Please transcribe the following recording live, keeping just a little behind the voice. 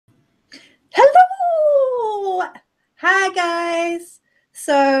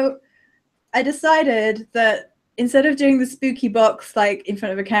So I decided that instead of doing the spooky box like in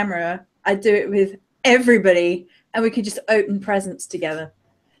front of a camera, I'd do it with everybody and we could just open presents together.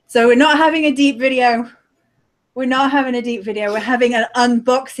 So we're not having a deep video. We're not having a deep video. We're having an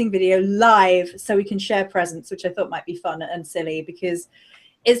unboxing video live so we can share presents, which I thought might be fun and silly because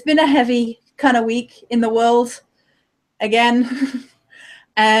it's been a heavy kind of week in the world again.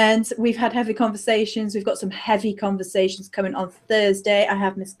 And we've had heavy conversations. We've got some heavy conversations coming on Thursday. I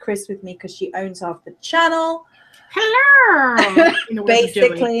have Miss Chris with me because she owns half the channel. Hello.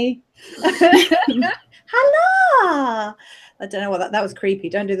 Basically. Hello. I don't know what that was creepy.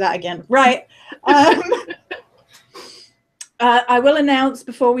 Don't do that again. Right. I will announce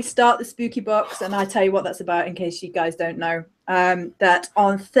before we start the spooky box, and I tell you what that's about in case you guys don't know, that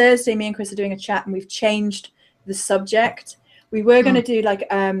on Thursday, me and Chris are doing a chat and we've changed the subject. We were going to do like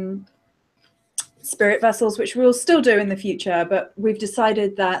spirit vessels, which we'll still do in the future, but we've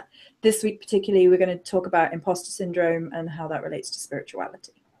decided that this week particularly, we're going to talk about imposter syndrome and how that relates to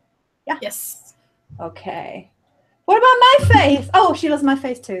spirituality. Yeah. Yes. Okay. What about my face? Oh, she loves my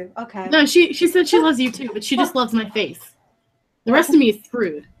face too. Okay. No, she said she loves you too, but she just loves my face. The rest of me is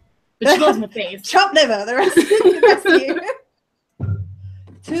screwed, but she loves my face. Chop liver. The rest of you.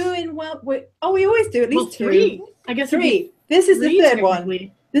 2 in 1. Wait, oh, we always do at least 2. 3. I guess 3. This is the third one.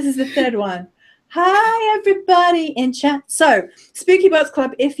 This is the third one. Hi, everybody in chat. So, Spooky Box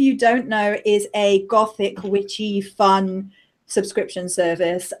Club, if you don't know, is a gothic, witchy, fun subscription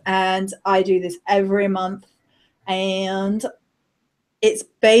service. And I do this every month. And it's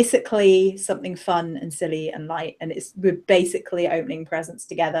basically something fun and silly and light. And we're basically opening presents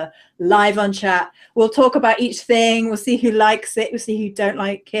together live on chat. We'll talk about each thing. We'll see who likes it. We'll see who don't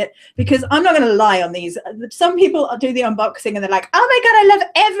like it. Because I'm not going to lie on these. Some people do the unboxing and they're like, oh my God, I love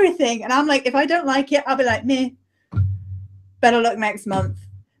everything. And I'm like, if I don't like it, I'll be like, meh. Better luck next month.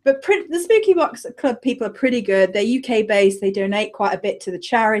 But the Spooky Box Club people are pretty good. They're UK based. They donate quite a bit to the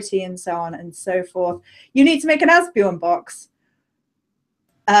charity and so on and so forth. You need to make an Asbjorn box.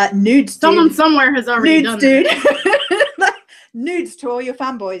 Nudes, someone dude. Somewhere has already nudes, done dude. That. Nudes to all your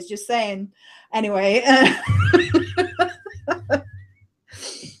fanboys, just saying. Anyway.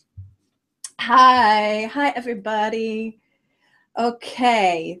 Hi, everybody.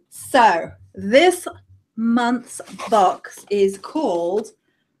 Okay, so this month's box is called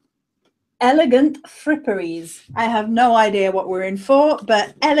Elegant Fripperies. I have no idea what we're in for,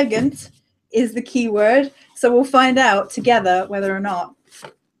 but elegant is the key word. So we'll find out together whether or not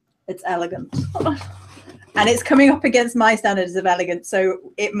it's elegant. And it's coming up against my standards of elegant,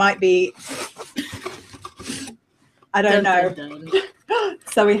 so it might be, I don't know.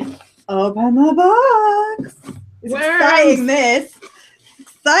 So we open the box. It's exciting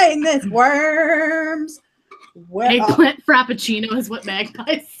this. Worms. Eggplant frappuccino is what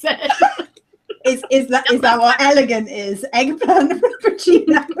Magpie said. Is that what elegant is? Eggplant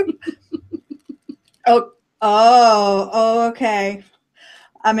frappuccino. Oh, okay.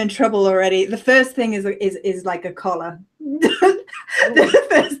 I'm in trouble already. The first thing is like a collar.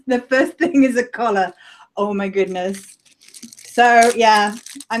 the first thing is a collar. Oh my goodness. So yeah,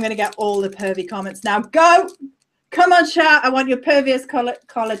 I'm gonna get all the pervy comments now. Go, come on, chat. I want your pervious collar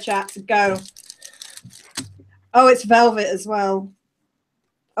chat to go. Oh, it's velvet as well.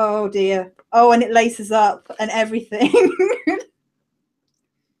 Oh dear. Oh, and it laces up and everything.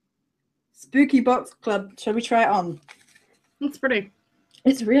 Spooky Box Club. Shall we try it on? It's pretty.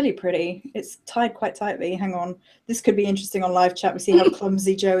 It's really pretty. It's tied quite tightly. Hang on. This could be interesting on live chat. We see how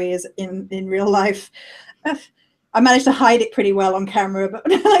clumsy Joey is in real life. I managed to hide it pretty well on camera, but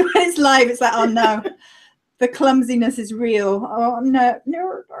when it's live, it's like, oh no, the clumsiness is real. Oh no,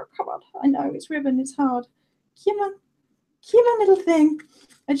 come on. I know it's ribbon. It's hard. Come on, little thing.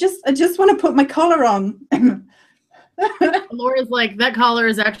 I just want to put my collar on. Laura's like, that collar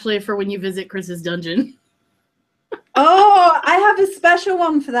is actually for when you visit Chris's dungeon. Oh, I have a special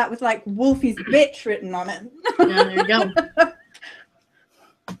one for that with like Wolfie's bitch written on it. Yeah, there you go.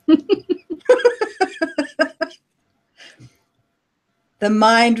 The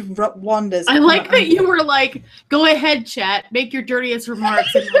mind wanders. I like that you were like, go ahead, chat, make your dirtiest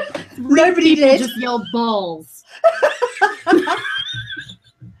remarks. And like, nobody did. Just yell balls.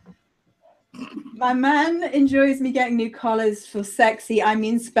 My man enjoys me getting new collars for sexy, I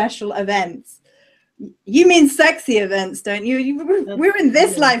mean special events. You mean sexy events, don't you? We're in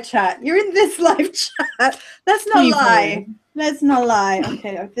this live chat. You're in this live chat. Let's not lie. Let's not lie.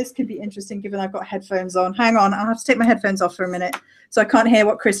 Okay, this could be interesting given I've got headphones on. Hang on, I'll have to take my headphones off for a minute so I can't hear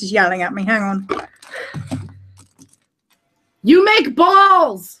what Chris is yelling at me. Hang on. You make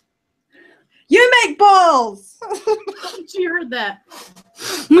balls! You make balls! She heard that.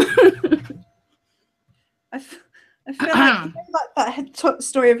 I feel like that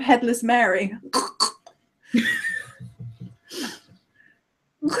story of Headless Mary.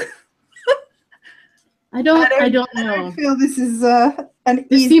 I don't know. I don't feel this is an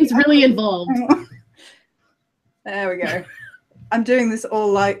This easy. seems really involved. There we go. I'm doing this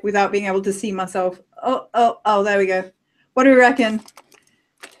all like without being able to see myself. Oh, there we go. What do we reckon?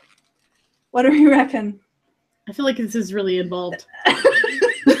 What do we reckon? I feel like this is really involved.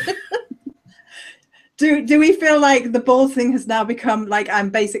 Do we feel like the balls thing has now become like I'm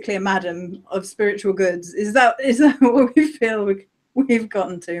basically a madam of spiritual goods? Is that what we feel we've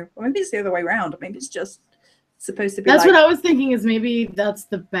gotten to? Or maybe it's the other way around. Maybe it's just supposed to be. That's like, what I was thinking. Is maybe that's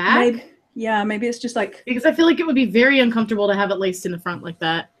the back. Maybe it's just like, because I feel like it would be very uncomfortable to have it laced in the front like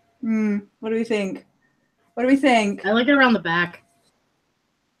that. What do we think? What do we think? I like it around the back.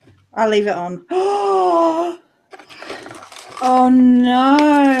 I'll leave it on. Oh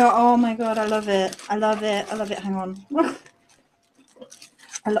no! Oh my god! I love it! I love it! I love it! Hang on.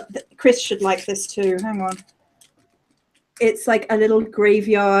 Chris should like this too. Hang on. It's like a little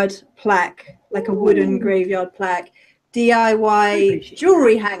graveyard plaque, like a wooden graveyard plaque. DIY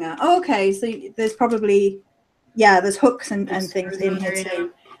jewelry hanger. Oh, okay, so there's probably, there's hooks and things in here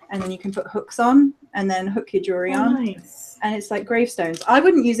too, and then you can put hooks on and then hook your jewelry on. Nice. And it's like gravestones. I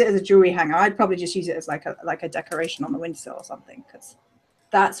wouldn't use it as a jewelry hanger. I'd probably just use it as like a decoration on the windowsill or something, because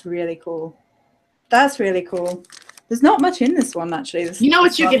that's really cool. That's really cool. There's not much in this one actually. You know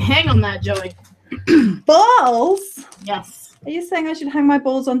what you could hang on that, Joey? Balls? Yes. Are you saying I should hang my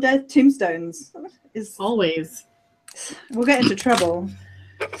balls on dead tombstones? Always. We'll get into trouble.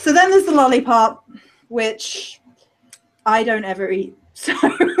 So then there's the lollipop, which I don't ever eat. So,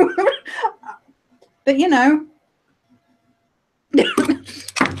 but you know,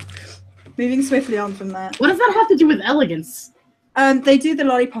 moving swiftly on from that. What does that have to do with elegance? They do the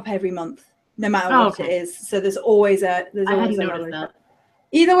lollipop every month, no matter what it is. So there's always a lollipop. That.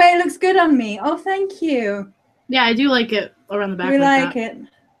 Either way, it looks good on me. Oh, thank you. Yeah, I do like it around the back. We like it.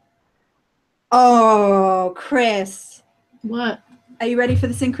 Oh, Chris. What? Are you ready for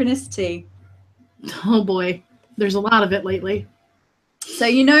the synchronicity? Oh boy, there's a lot of it lately. So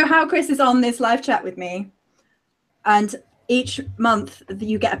you know how Chris is on this live chat with me, and each month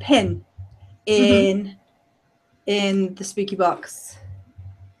you get a pin in the spooky box.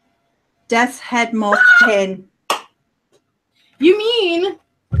 Death's head moth pin. You mean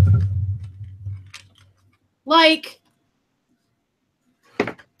like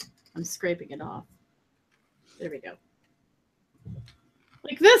I'm scraping it off. There we go.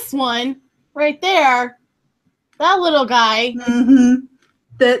 Like this one right there. That little guy.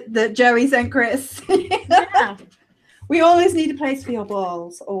 That Joey sent Chris. Yeah. We always need a place for your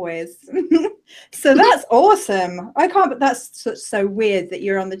balls, always. So that's awesome. I can't, but that's so weird that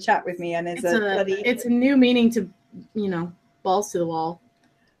you're on the chat with me and it's a new meaning to, you know, balls to the wall.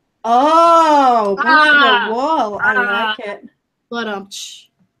 Oh, balls to the wall. I like it.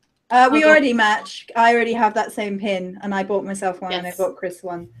 We already match. I already have that same pin, and I bought myself one, and I bought Chris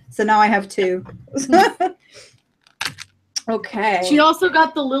one. So now I have two. Okay. She also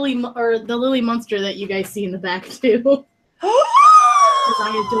got the Lily monster that you guys see in the back too. Because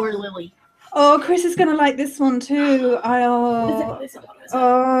I adore Lily. Oh, Chris is gonna like this one too. I love it. You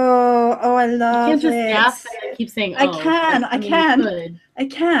can't just gasp and keep saying, I can.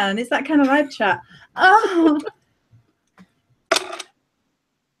 It's that kind of live chat. Oh.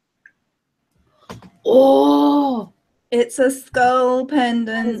 Oh, it's a skull pendant.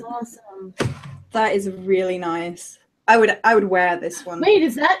 That is awesome. That is really nice. I would wear this one. Wait,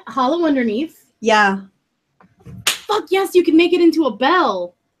 is that hollow underneath? Yeah. Fuck yes, you can make it into a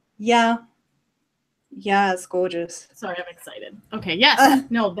bell. Yeah. Yeah, it's gorgeous. Sorry, I'm excited. Okay, yes.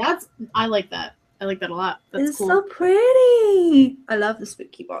 No, I like that. I like that a lot. That's cool. So pretty. I love the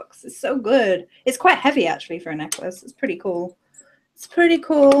spooky box. It's so good. It's quite heavy actually for a necklace. It's pretty cool. It's pretty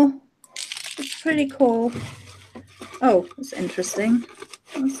cool. Oh, that's interesting.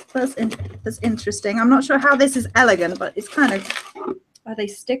 That's interesting. I'm not sure how this is elegant, but it's kind of, are they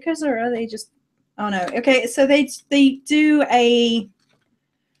stickers or are they just, oh no. Okay, so they do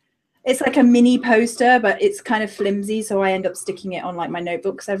it's like a mini poster, but it's kind of flimsy, so I end up sticking it on like my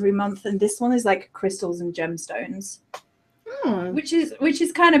notebooks every month. And this one is like crystals and gemstones, which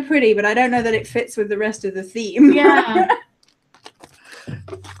is kind of pretty, but I don't know that it fits with the rest of the theme. Yeah.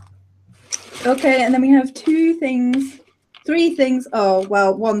 Okay, and then we have three things. Oh,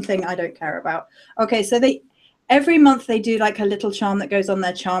 well, one thing I don't care about. Okay, so every month they do like a little charm that goes on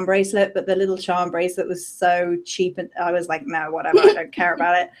their charm bracelet, but the little charm bracelet was so cheap and I was like, no, whatever, I don't care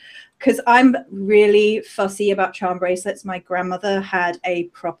about it. because I'm really fussy about charm bracelets. My grandmother had a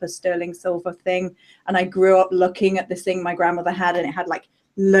proper sterling silver thing, and I grew up looking at this thing my grandmother had, and it had like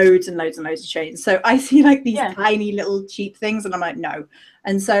loads and loads and loads of chains. So I see like these tiny little cheap things, and I'm like, no.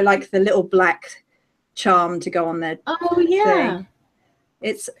 And so like the little black charm to go on there. Oh yeah. Thing.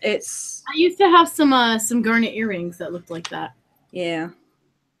 It's. I used to have some garnet earrings that looked like that. Yeah.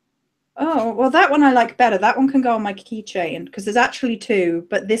 Oh, well, that one I like better. That one can go on my keychain because there's actually two,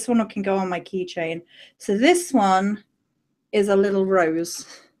 but this one can go on my keychain. So this one is a little rose,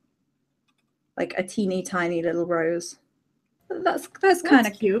 like a teeny tiny little rose. That's kind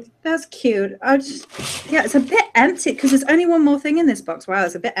of cute. That's cute. Yeah, it's a bit empty because there's only one more thing in this box. Wow,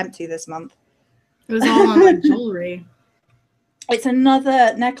 it's a bit empty this month. It was all on like jewelry. It's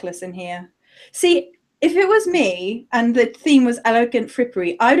another necklace in here. See, if it was me and the theme was Elegant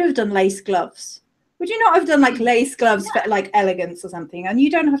Frippery, I'd have done lace gloves. Would you not have done like lace gloves for like elegance or something? And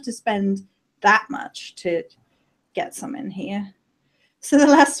you don't have to spend that much to get some in here. So the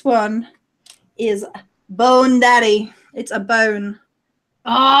last one is Bone Daddy. It's a bone.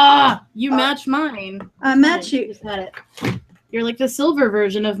 Ah, you match mine. I match you. Just had it. You're like the silver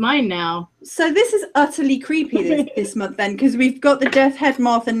version of mine now. So this is utterly creepy this month then, because we've got the death head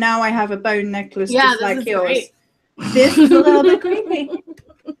moth and now I have a bone necklace just like yours. Great. This is a little bit creepy.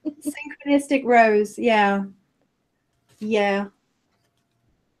 Synchronistic rose, yeah. Yeah.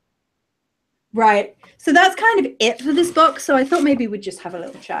 Right. So that's kind of it for this box. So I thought maybe we'd just have a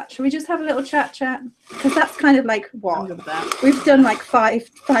little chat. Should we just have a little chat? Because that's kind of like what? We've done like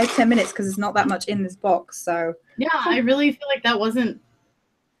 5-10 minutes because there's not that much in this box. So yeah, I really feel like that wasn't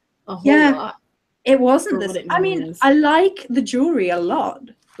a whole lot. It wasn't this. I mean, I like the jewelry a lot.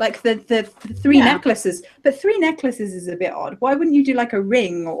 Like the three necklaces. But 3 necklaces is a bit odd. Why wouldn't you do like a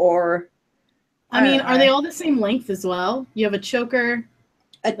ring or I mean, are they all the same length as well? You have a choker.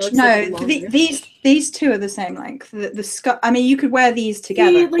 No, these two are the same length. The I mean, you could wear these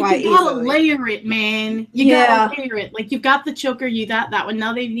together quite you gotta easily. layer it, man. You gotta layer it. Like you've got the choker, you got that one.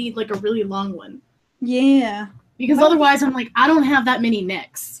 Now they need like a really long one. Yeah. Because otherwise, I'm like, I don't have that many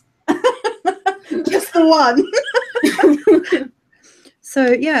necks. Just the one.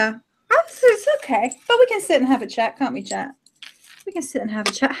 So yeah, it's okay. But we can sit and have a chat, can't we, chat? We can sit and have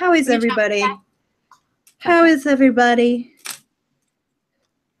a chat. How is everybody? How is everybody?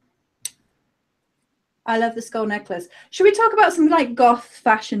 I love the skull necklace. Should we talk about some like goth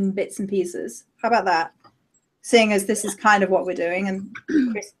fashion bits and pieces? How about that? Seeing as this is kind of what we're doing, and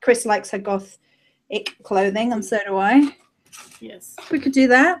Chris likes her gothic clothing, and so do I. Yes. We could do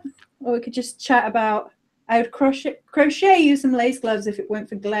that, or we could just chat about. I would crochet you some lace gloves if it weren't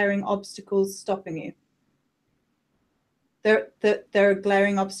for glaring obstacles stopping you. There are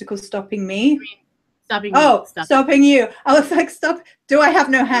glaring obstacles stopping me. Stopping you. Stopping you. I was like, stop. Do I have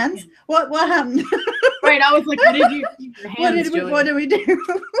no hands? What happened? Right, I was like, what did you do your hands, what did we do?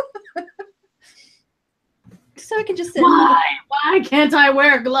 So I can just sit. Why can't I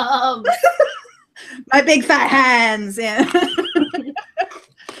wear gloves? My big fat hands, yeah.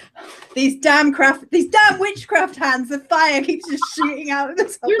 These damn witchcraft hands. The fire keeps just shooting out of the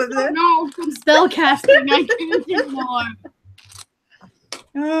top of them. No, from spell casting, I can't anymore.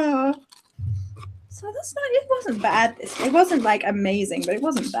 Oh. So that's not. It wasn't bad. It wasn't like amazing, but it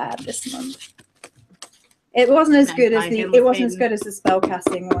wasn't bad this month. It wasn't as good as the spell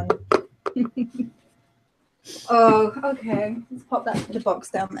casting one. Oh, okay. Let's pop the box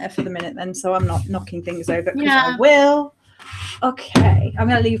down there for the minute then, so I'm not knocking things over because I will. Okay, I'm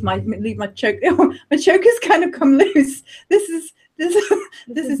gonna leave my choke. My choker's kind of come loose. This is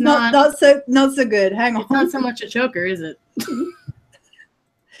not so good. Hang on. It's not so much a choker, is it?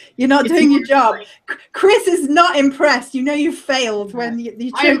 You're not doing your job. Chris is not impressed. You know you failed when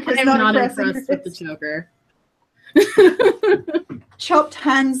the choker is not impressed with the choker. Chopped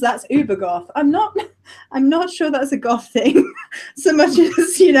hands. That's uber goth. I'm not sure that's a goth thing, so much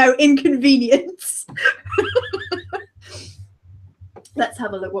as inconvenience. Let's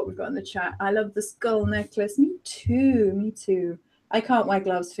have a look what we've got in the chat. I love the skull necklace. Me too. I can't wear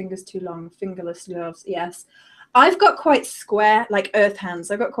gloves. Fingers too long. Fingerless gloves. Yes. I've got quite square, like earth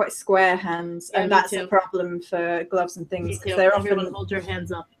hands. I've got quite square hands, and that's a problem for gloves and things. They're often hold your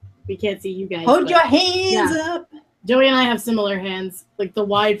hands up. We can't see you guys. Hold your hands up. Joey and I have similar hands, like the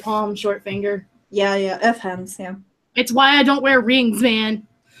wide palm, short finger. Yeah, earth hands. Yeah. It's why I don't wear rings, man.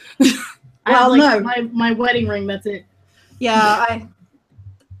 My wedding ring. That's it. Yeah,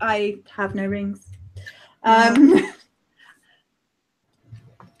 I have no rings.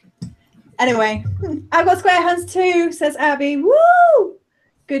 Anyway, I've got square hands too, says Abby. Woo!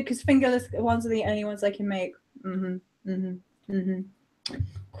 Good, because fingerless ones are the only ones I can make.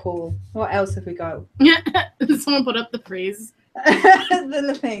 Cool. What else have we got? Someone put up the phrase. The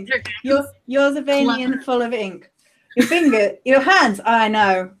little thing. Yours are veiny and full of ink. Your finger, your hands. I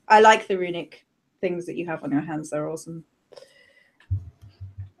know. I like the runic things that you have on your hands. They're awesome.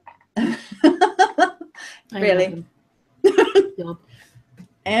 Really? Yep.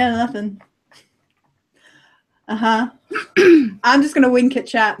 And nothing. I'm just gonna wink at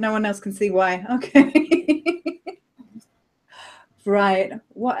chat. No one else can see why. Okay. Right.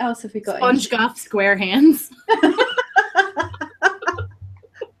 What else have we got? SpongeGoff square hands.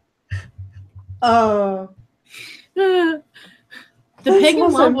 Oh. The pig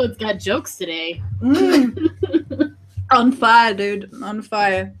in Lovewood's got jokes today. On fire, dude. On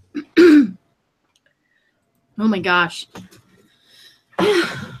fire. Oh my gosh.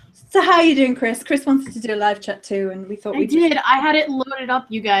 So how are you doing, Chris? Chris wanted to do a live chat too, and we thought I did. I had it loaded up,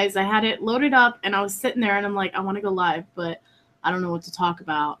 you guys. I had it loaded up, and I was sitting there, and I'm like, I want to go live, but I don't know what to talk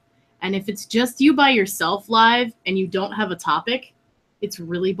about. And if it's just you by yourself live and you don't have a topic, it's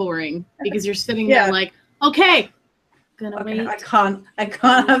really boring because you're sitting there like, okay, gonna wait. I can't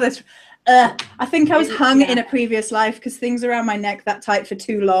have this. I think I was hung in a previous life because things around my neck that tight for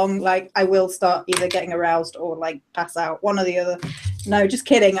too long, like I will start either getting aroused or like pass out, one or the other. No, just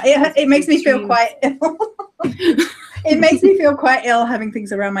kidding. It makes me feel quite ill. It makes me feel quite ill having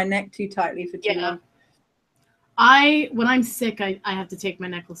things around my neck too tightly for too long. When I'm sick, I have to take my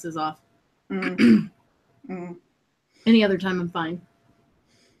necklaces off. Any other time, I'm fine.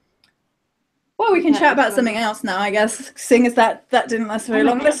 Well, we can chat about something else now, I guess, seeing as that didn't last very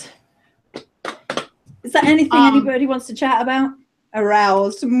long. Is that anything anybody wants to chat about?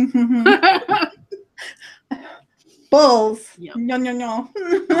 Aroused. Bulls. Yep. No.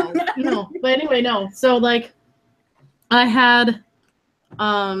 But anyway, no. So, like, I had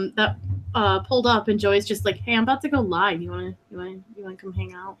that pulled up, and Joey's just like, "Hey, I'm about to go live. You wanna come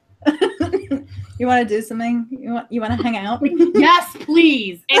hang out? You want to do something? You want to hang out? Yes,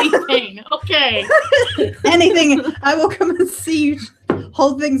 please. Anything. Okay. Anything. I will come and see you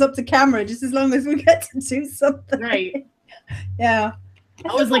hold things up to camera just as long as we get to do something. Right. Yeah.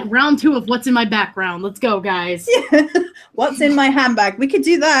 I was like, round 2 of what's in my background. Let's go, guys. Yeah. What's in my handbag? We could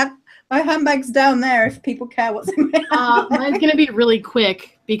do that. My handbag's down there if people care what's in my handbag. Mine's going to be really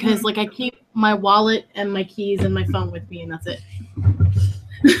quick because, like, I keep my wallet and my keys and my phone with me, and that's it.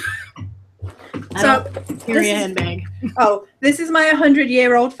 So carry a handbag. Oh, this is my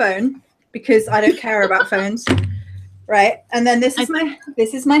 100-year-old phone because I don't care about phones, right? And then this is my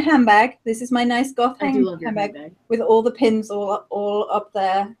handbag. This is my nice goth handbag with all the pins all up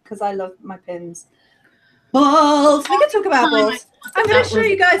there because I love my pins. Balls. We can talk about balls. I'm going to show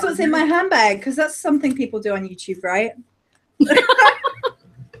you guys what's in my handbag because that's something people do on YouTube, right?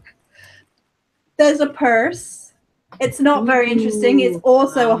 There's a purse. It's not very interesting. It's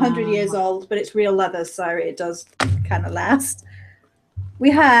also 100 years old, but it's real leather, so it does kind of last.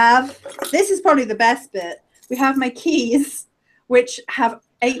 We have, this is probably the best bit. We have my keys, which have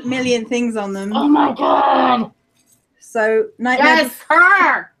 8 million things on them. Oh my God. So, yes,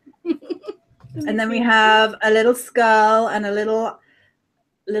 her. And then we have a little skull and a little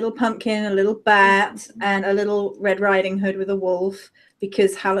pumpkin, a little bat, and a little Red Riding Hood with a wolf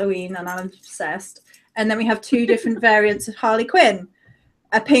because Halloween and I'm obsessed. And then we have 2 different variants of Harley Quinn,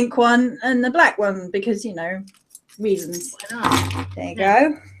 a pink one and a black one because, you know, reasons. There you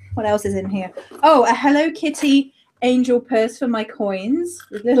go. What else is in here? Oh, a Hello Kitty angel purse for my coins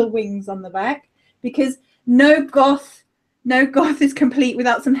with little wings on the back because no goth is complete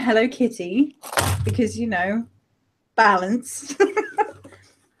without some Hello Kitty because, you know, balance.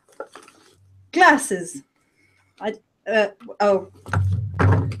 Glasses.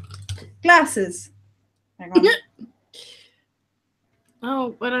 Glasses. Hang on.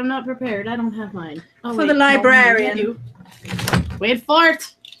 Oh, but I'm not prepared. I don't have mine. Oh, for the librarian. Wait for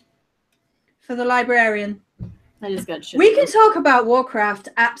it. For the librarian. I just got shit. We can talk about Warcraft,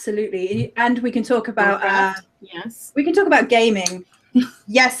 absolutely, and we can talk about yes. We can talk about gaming.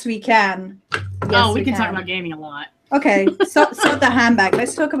 Yes, we can. Yes, we can talk about gaming a lot. Okay, so the handbag.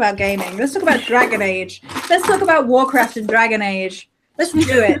 Let's talk about gaming. Let's talk about Dragon Age. Let's talk about Warcraft and Dragon Age. Let's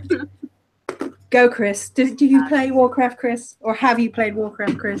do it. Go, Chris. Do you play Warcraft, Chris? Or have you played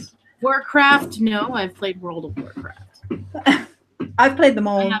Warcraft, Chris? Warcraft, no. I've played World of Warcraft. I've played them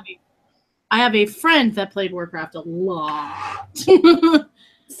all. I have a friend that played Warcraft a lot.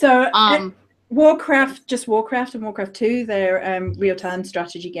 So, Warcraft, just Warcraft and Warcraft 2, they're real-time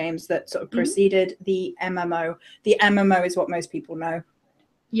strategy games that sort of preceded the MMO. The MMO is what most people know.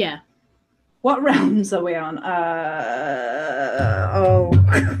 Yeah. What realms are we on?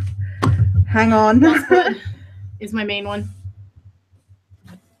 Hang on. Is my main one.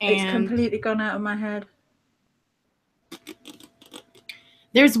 And it's completely gone out of my head.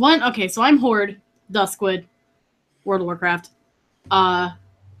 There's one. Okay, so I'm Horde, Duskwood, World of Warcraft.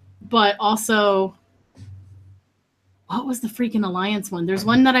 But also, what was the freaking Alliance one? There's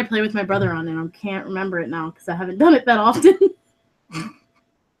one that I play with my brother on, and I can't remember it now because I haven't done it that often.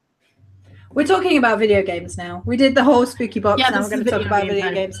 We're talking about video games now. We did the whole spooky box. Yeah, now we're going to talk about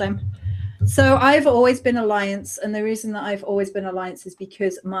video games. So I've always been Alliance, and the reason that I've always been Alliance is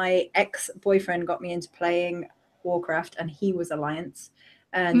because my ex-boyfriend got me into playing Warcraft, and he was Alliance,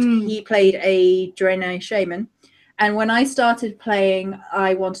 and he played a Draenei Shaman. And when I started playing,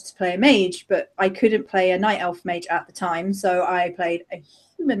 I wanted to play a mage, but I couldn't play a Night Elf mage at the time, so I played a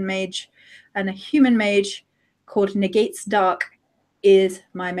human mage, and a human mage called Negates Dark is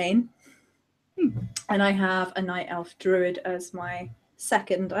my main. And I have a Night Elf Druid as my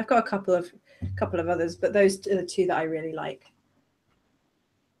second. I've got a couple of others, but those are the two that I really like.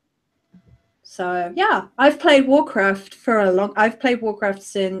 So yeah, I've played Warcraft I've played Warcraft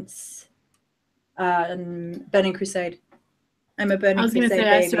since Burning Crusade. I'm a Burning Crusade baby.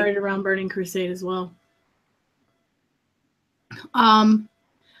 I started around Burning Crusade as well.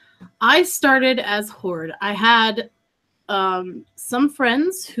 I started as Horde. I had some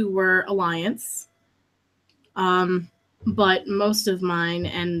friends who were Alliance, but most of mine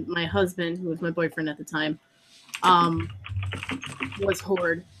and my husband, who was my boyfriend at the time, was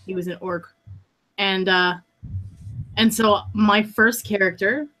Horde. He was an orc, and so my first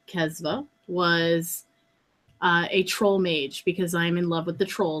character, Kesva, was a troll mage because I'm in love with the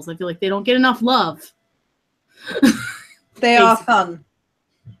trolls. I feel like they don't get enough love. They are fun.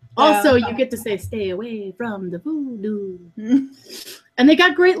 Also, you get to say, "Stay away from the voodoo," and they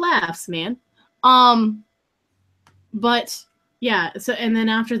got great laughs, man. But yeah, so and then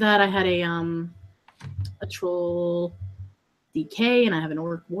after that, I had a troll DK, and I have an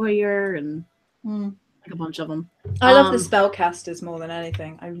orc warrior, and like a bunch of them. I love the spellcasters more than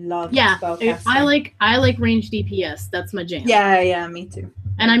anything. I love spellcasters. I like range DPS. That's my jam. Yeah, me too.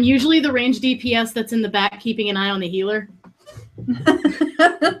 And I'm usually the range DPS that's in the back, keeping an eye on the healer.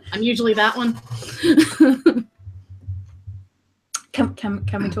 I'm usually that one. Can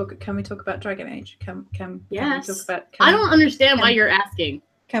we talk about Dragon Age? Can we talk about? I don't understand why you're asking.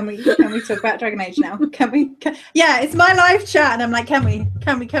 Can we talk about Dragon Age now? Yeah, it's my live chat, and I'm like, can we?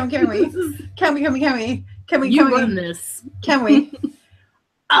 You run this? Can we?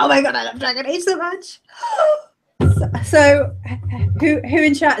 Oh my god, I love Dragon Age so much. So who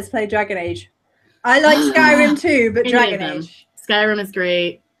in chat has played Dragon Age? I like Skyrim too, but Dragon Age. Skyrim is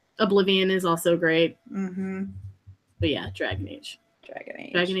great. Oblivion is also great. Mm-hmm. But yeah, Dragon Age.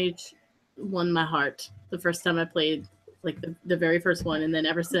 Dragon Age won my heart the first time I played, like the very first one, and then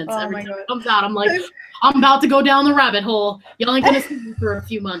ever since, every time it comes out, I'm like, I'm about to go down the rabbit hole. Y'all ain't gonna see me for a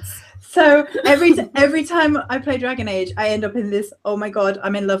few months. So every time I play Dragon Age, I end up in this, oh my god,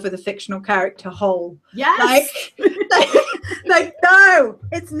 I'm in love with a fictional character hole. Yes. Like no,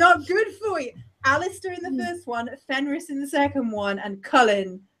 it's not good for you. Alistair in the first one, Fenris in the second one, and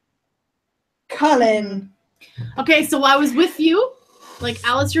Cullen. Okay, so I was with you. Like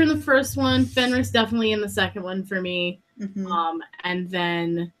Alistair in the first one, Fenris definitely in the second one for me. Mm-hmm. And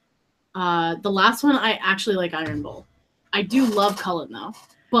then the last one, I actually like Iron Bull. I do love Cullen though,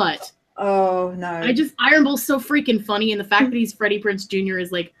 but oh no, Iron Bull's so freaking funny, and the fact that he's Freddie Prinze Jr.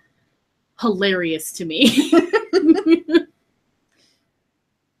 is like hilarious to me.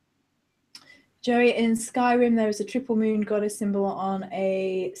 Joey, in Skyrim, there is a triple moon goddess symbol on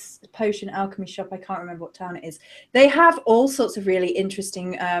a potion alchemy shop. I can't remember what town it is. They have all sorts of really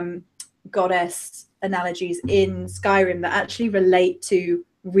interesting goddess analogies in Skyrim that actually relate to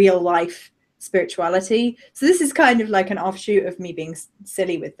real life spirituality. So this is kind of like an offshoot of me being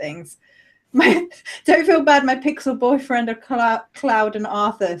silly with things. Don't feel bad, my pixel boyfriend are Cloud and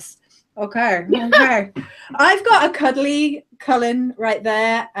Arthas. Okay. I've got a cuddly Cullen right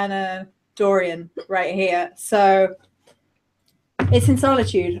there and a Dorian right here, so it's in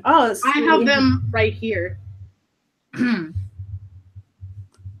solitude. I have them right here. Yeah,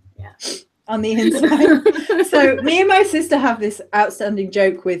 on the inside. So me and my sister have this outstanding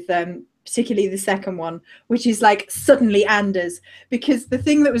joke with particularly the second one, which is like suddenly Anders, because the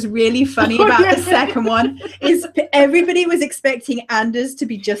thing that was really funny about the second one is everybody was expecting Anders to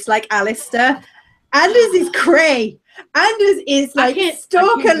be just like Alistair. Anders is cray. Anders is like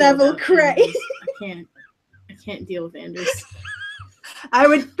stalker level cray. I can't deal with Anders. I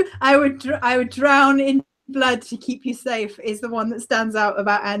would drown in blood to keep you safe is the one that stands out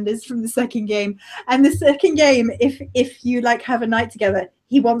about Anders from the second game. And the second game, if you like have a night together,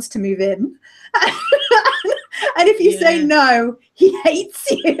 he wants to move in. And if you say no, he hates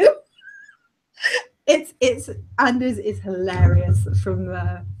you. It's Anders is hilarious from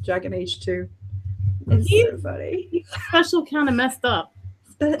Dragon Age 2. It's so funny. He's special kind of messed up.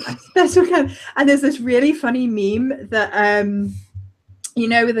 Special kind. And there's this really funny meme that you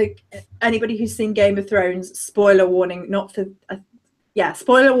know, with anybody who's seen Game of Thrones, spoiler warning, not for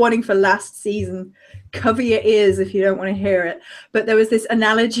spoiler warning for last season. Cover your ears if you don't want to hear it. But there was this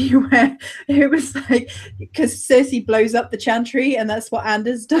analogy where it was like, because Cersei blows up the Chantry, and that's what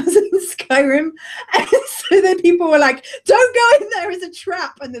Anders does in Skyrim. And so then people were like, don't go in there, as a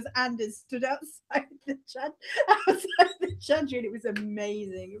trap. And there's Anders stood outside the Chantry, and it was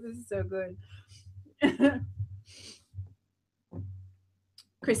amazing. It was so good.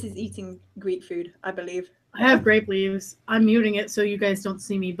 Chris is eating Greek food, I believe. I have grape leaves. I'm muting it so you guys don't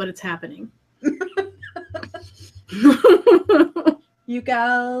see me, but it's happening. You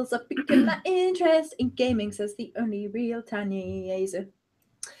girls are picking my interest in gaming, says the only real Tanya.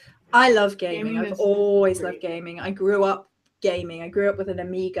 I love gaming. I've always loved gaming. I grew up gaming. I grew up with an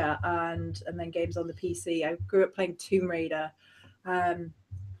Amiga and then games on the PC. I grew up playing Tomb Raider. 1,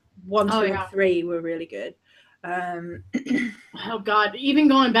 2, and 3 were really good. Oh God, even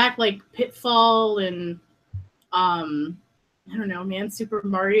going back like Pitfall and I don't know, man, Super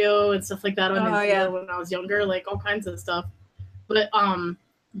Mario and stuff like that on Nintendo when I was younger, like all kinds of stuff. But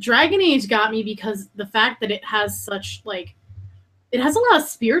Dragon Age got me because the fact that it has such it has a lot of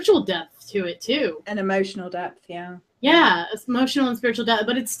spiritual depth to it too. And emotional depth, yeah. Yeah, it's emotional and spiritual depth,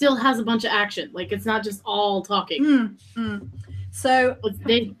 but it still has a bunch of action. Like it's not just all talking. So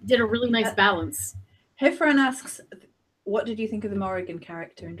they did a really nice balance. Hifran asks, what did you think of the Morrigan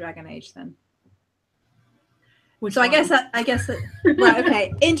character in Dragon Age then? I guess that right,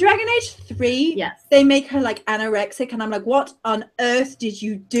 okay. In Dragon Age 3, yes, they make her like anorexic, and I'm like, what on earth did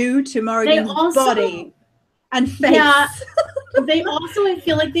you do to Morrigan's body and face? Yeah, they also, I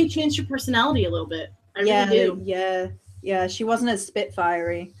feel like they changed her personality a little bit. I really do. Yeah. She wasn't as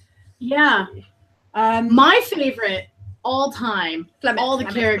spitfirey. Yeah. My favorite all time, all the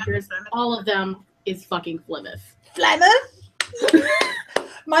characters, all of them is fucking Flemeth.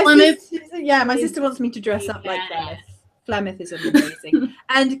 My sister wants me to dress up like Flemeth. Flemeth is amazing.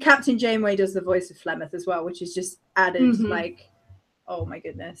 And Captain Janeway does the voice of Flemeth as well, which is just added oh my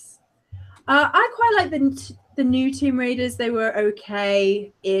goodness. I quite like the new Tomb Raiders. They were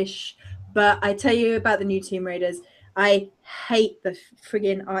okay-ish, but I tell you about the new Tomb Raiders, I hate the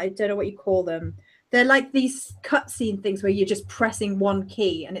friggin', I don't know what you call them. They're like these cutscene things where you're just pressing one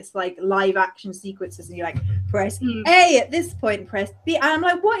key, and it's like live action sequences, and you're like, press A at this point, press B. And I'm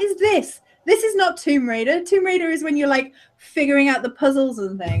like, what is this? This is not Tomb Raider. Tomb Raider is when you're like figuring out the puzzles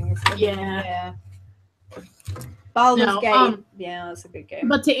and things. Yeah. Baldur's Gate. Yeah, that's a good game.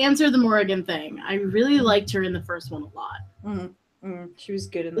 But to answer the Morrigan thing, I really liked her in the first one a lot. She was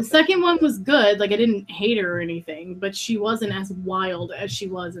good in the second one was good. Like I didn't hate her or anything, but she wasn't as wild as she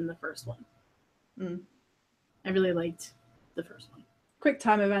was in the first one. I really liked the first one. Quick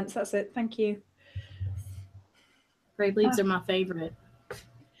time events, that's it. Thank you. Grape leaves are my favorite.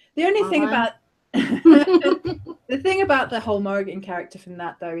 The only thing about the thing about the whole Morrigan character from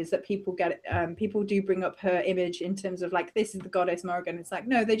that though is that people get people do bring up her image in terms of like, this is the goddess Morrigan. It's like,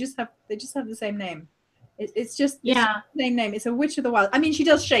 no, they just have the same name. It's just the same name. It's a witch of the wild. I mean, she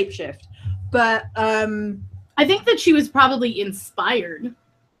does shapeshift, but I think that she was probably inspired.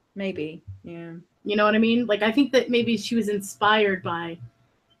 Maybe, yeah. You know what I mean? Like, I think that maybe she was inspired by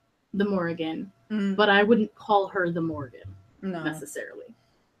the Morrigan, but I wouldn't call her the Morrigan necessarily.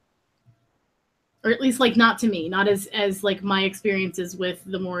 Or at least, like, not to me. Not as like, my experiences with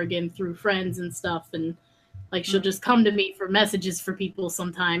the Morrigan through friends and stuff. And, like, she'll just come to me for messages for people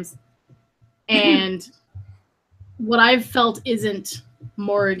sometimes. And what I've felt isn't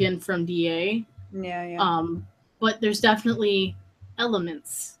Morrigan from DA. Yeah. But there's definitely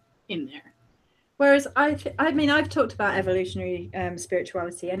elements in there. Whereas I mean, I've talked about evolutionary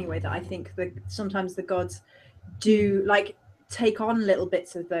spirituality anyway, that I think that sometimes the gods do like take on little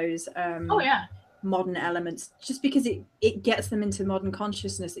bits of those modern elements, just because it gets them into modern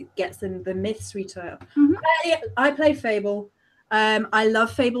consciousness. It gets them the myths we tell. I play Fable. I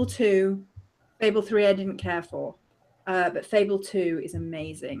love Fable 2. Fable 3 I didn't care for, but Fable 2 is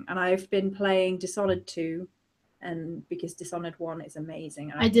amazing. And I've been playing Dishonored 2. And because Dishonored 1 is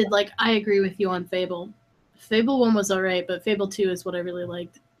amazing. I agree with you on Fable. Fable 1 was alright, but Fable 2 is what I really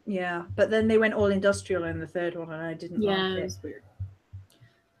liked. Yeah, but then they went all industrial in the third one, and I didn't like it. Yeah, it was weird.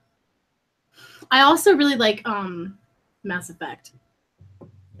 I also really like Mass Effect.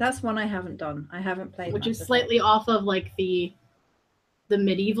 That's one I haven't done. I haven't played Which is slightly off of like the the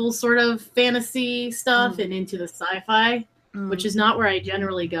medieval sort of fantasy stuff and into the sci-fi, which is not where I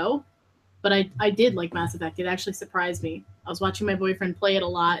generally go. But I did like Mass Effect. It actually surprised me. I was watching my boyfriend play it a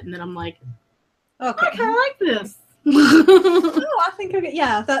lot, and then I'm like, okay, I kind of like this. Oh, I think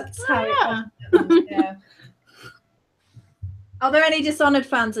yeah, that's how it happens. Yeah. Are there any Dishonored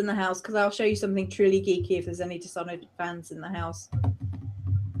fans in the house? Because I'll show you something truly geeky if there's any Dishonored fans in the house.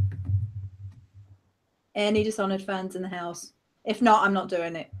 Any Dishonored fans in the house? If not, I'm not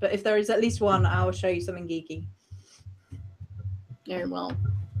doing it. But if there is at least one, I'll show you something geeky. Very well.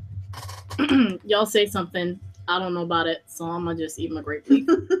 Y'all say something. I don't know about it, so I'm gonna just eat my grape leaf.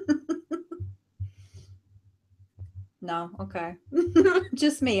 No, okay.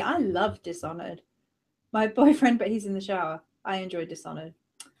 Just me. I love Dishonored. My boyfriend, but he's in the shower. I enjoy Dishonored.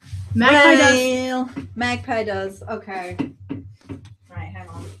 Magpie does. Magpie does. Okay. Right, hang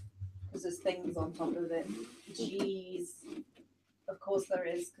on. Because there's things on top of it. Jeez. Of course there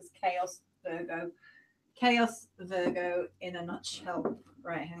is, because Chaos Virgo. Chaos Virgo in a nutshell.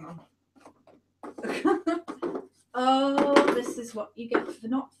 Right, hang on. Oh, this is what you get for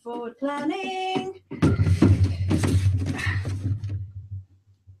not forward planning.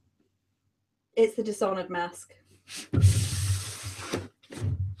 It's the Dishonored mask.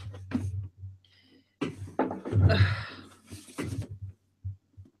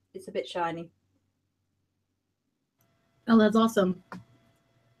 It's a bit shiny. Oh, that's awesome.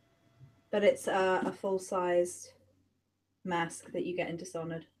 But it's a full-sized mask that you get in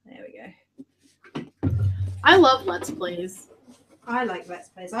Dishonored. There we go. I love Let's Plays. I like Let's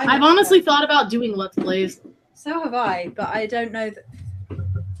Plays. I've honestly thought about doing Let's Plays. So have I, but I don't know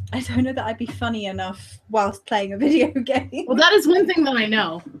that I'd be funny enough whilst playing a video game. Well, that is one thing that I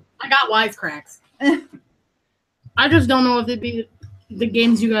know. I got wisecracks. I just don't know if it'd be the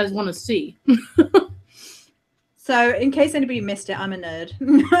games you guys want to see. So, in case anybody missed it, I'm a nerd.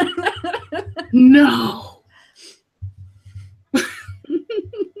 No.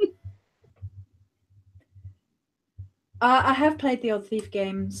 I have played the old Thief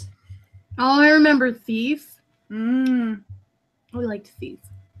games. Oh, I remember Thief. I liked Thief.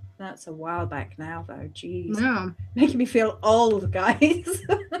 That's a while back now, though. Jeez. Yeah. Making me feel old, guys.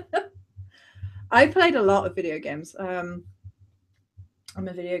 I played a lot of video games. I'm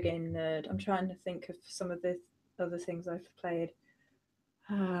a video game nerd. I'm trying to think of some of the other things I've played.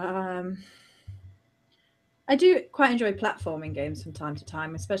 I do quite enjoy platforming games from time to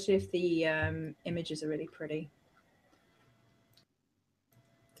time, especially if the images are really pretty.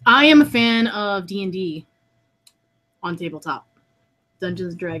 I am a fan of D&D on tabletop.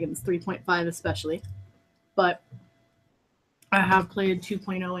 Dungeons & Dragons 3.5 especially. But I have played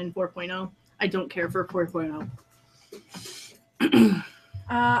 2.0 and 4.0. I don't care for 4.0.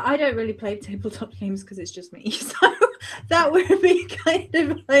 I don't really play tabletop games because it's just me. So that would be kind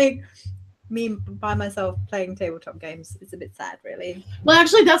of like me by myself playing tabletop games. It's a bit sad, really. Well,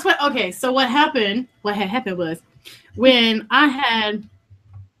 actually, that's what... Okay, so what happened was when I had...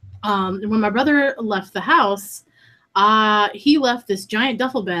 when my brother left the house, he left this giant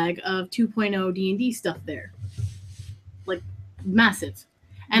duffel bag of 2.0 D&D stuff there. Like, massive.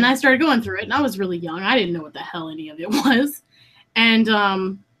 And I started going through it, and I was really young. I didn't know what the hell any of it was. And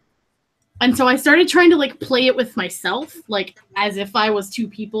so I started trying to, like, play it with myself, like, as if I was two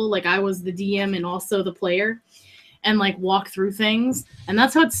people, like I was the DM and also the player, and, like, walk through things. And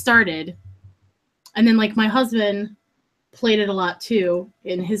that's how it started. And then, like, my husband played it a lot, too,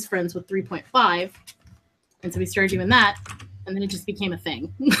 and his friends with 3.5. And so we started doing that, and then it just became a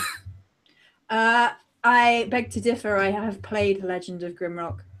thing. I beg to differ. I have played Legend of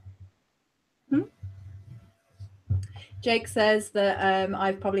Grimrock. Jake says that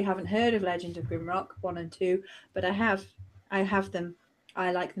I probably haven't heard of Legend of Grimrock 1 and 2, but I have them.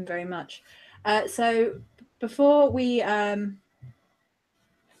 I like them very much. So before we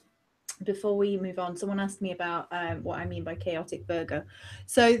move on, someone asked me about what I mean by chaotic Virgo.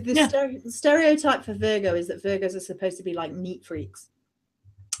 So the stereotype for Virgo is that Virgos are supposed to be like neat freaks,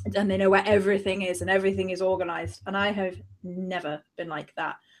 and they know where everything is and everything is organized. And I have never been like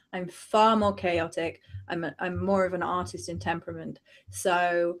that. I'm far more chaotic. I'm more of an artist in temperament.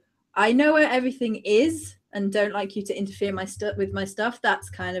 So I know where everything is and don't like you to interfere with my stuff. That's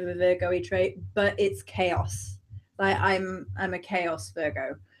kind of a Virgo-y trait, but it's chaos. Like I'm a chaos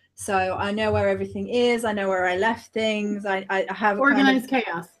Virgo. So I know where everything is. I know where I left things. I have organized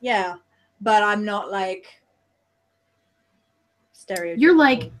chaos. Yeah, but I'm not like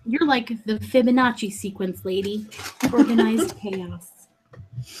stereotypical. You're like the Fibonacci sequence, lady. Organized chaos.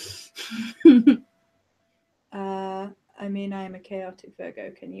 I mean, I am a chaotic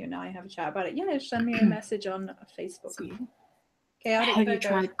Virgo. Can you and I have a chat about it? Yeah, send me a message on Facebook. Chaotic Have you photos.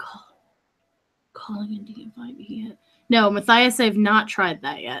 tried calling in to invite me yet? No, Matthias, I've not tried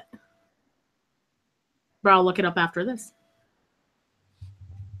that yet. But I'll look it up after this.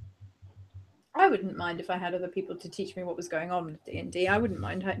 I wouldn't mind if I had other people to teach me what was going on with D&D. I wouldn't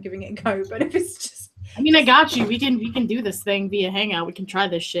mind giving it a go, but if it's just... I mean, I got you. We can do this thing via Hangout. We can try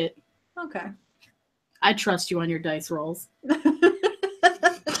this shit. Okay. I trust you on your dice rolls.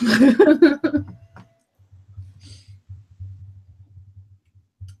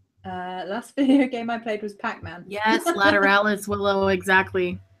 Last video game I played was Pac-Man. Yes, Lateralis, Willow,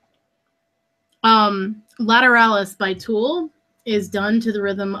 exactly. Lateralis by Tool is done to the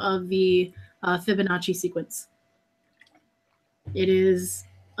rhythm of the Fibonacci sequence. It is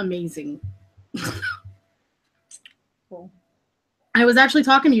amazing. Cool. I was actually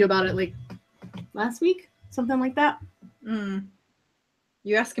talking to you about it like last week, something like that.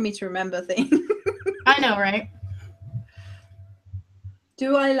 You're asking me to remember things. I know, right?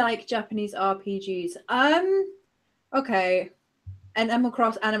 Do I like Japanese RPGs? Okay. And Animal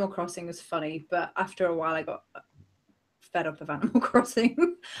Crossing was funny, but after a while I got fed up of Animal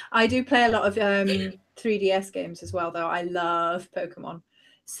Crossing. I do play a lot of 3DS games as well, though. I love Pokemon.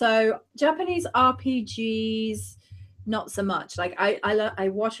 So Japanese RPGs, not so much. Like I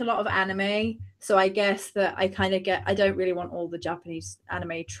watch a lot of anime, so I guess that I kind of I don't really want all the Japanese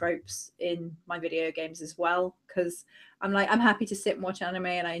anime tropes in my video games as well, because I'm happy to sit and watch anime,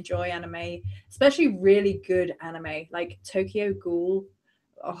 and I enjoy anime, especially really good anime like Tokyo Ghoul,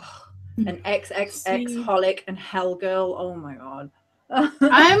 and XXX Holic and Hellgirl. Oh my god.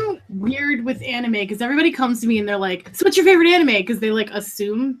 I'm weird with anime because everybody comes to me and they're like, so what's your favorite anime? Because they like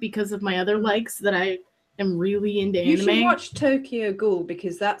assume because of my other likes that I am really into anime. You should watch Tokyo Ghoul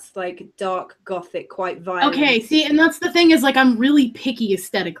because that's like dark gothic, quite violent. Okay, see, and that's the thing is like I'm really picky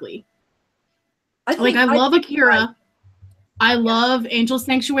aesthetically. I love Akira. I love Angel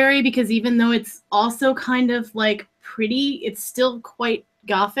Sanctuary because even though it's also kind of like pretty, it's still quite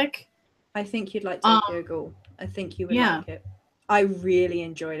gothic. I think you'd like Tokyo Ghoul. I think you would like it. I really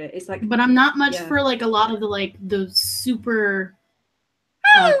enjoyed it. It's like, but I'm not much for like a lot of the super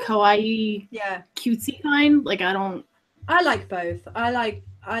kawaii, cutesy kind. Like I like both.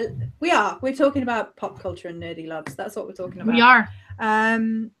 We're talking about pop culture and nerdy loves. That's what we're talking about. We are.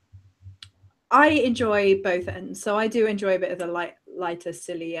 I enjoy both ends, so I do enjoy a bit of the lighter,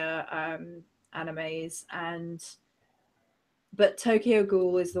 sillier animes, but Tokyo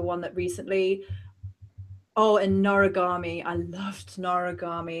Ghoul is the one that recently. Oh, and Noragami. I loved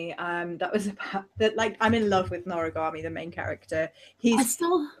Noragami. That was about that. Like, I'm in love with Noragami, the main character.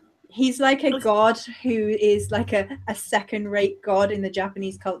 He's like a god who is like a second-rate god in the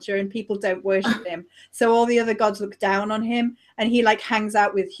Japanese culture, and people don't worship him. So all the other gods look down on him, and he like hangs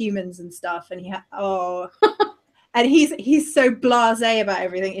out with humans and stuff. And and he's so blasé about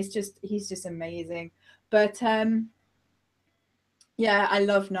everything. He's just amazing. But yeah, I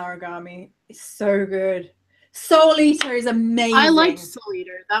love Noragami. It's so good. Soul Eater is amazing. I liked Soul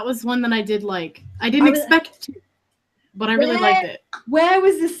Eater. That was one that I did like. I didn't expect to, but I really liked it. Where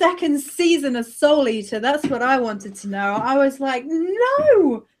was the second season of Soul Eater? That's what I wanted to know. I was like,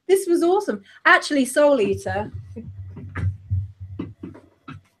 no, this was awesome. Actually, Soul Eater.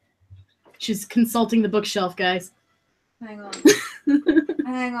 She's consulting the bookshelf, guys. Hang on.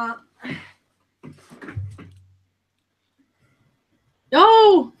 Hang on.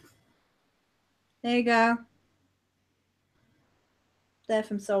 Oh! There you go. They're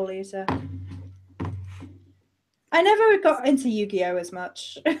from Soul Eater. I never got into Yu-Gi-Oh! As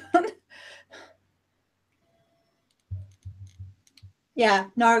much. Yeah,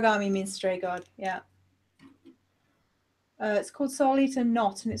 Noragami means stray god. Yeah. It's called Soul Eater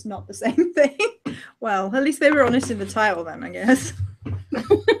Not, and it's not the same thing. Well, at least they were honest in the title then, I guess.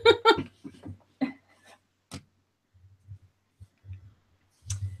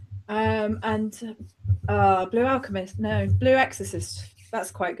 And Blue Alchemist. No, Blue Exorcist. That's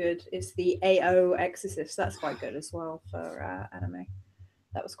quite good. It's the AO Exorcist. That's quite good as well for anime.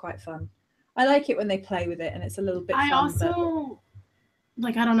 That was quite fun. I like it when they play with it, and it's a little bit fun. Also,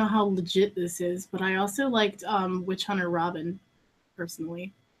 like, I don't know how legit this is, but I also liked Witch Hunter Robin,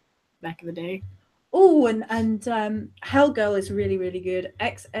 personally, back in the day. Oh, and Hellgirl is really, really good.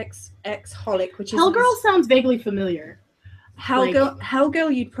 XXX Holic, which is... Hellgirl sounds vaguely familiar.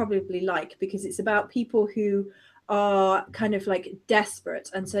 Hellgirl you'd probably like, because it's about people who are kind of like desperate,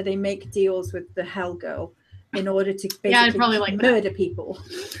 and so they make deals with the Hellgirl in order to basically murder people.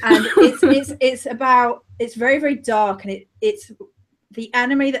 And it's very, very dark, and it's the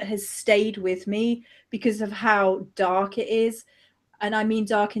anime that has stayed with me because of how dark it is. And I mean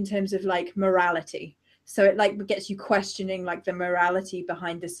dark in terms of like morality. So it like gets you questioning like the morality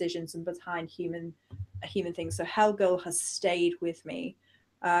behind decisions and behind human things. So Hellgirl has stayed with me,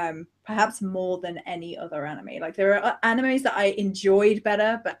 perhaps more than any other anime. Like there are animes that I enjoyed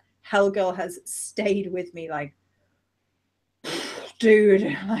better, but Hellgirl has stayed with me. Like,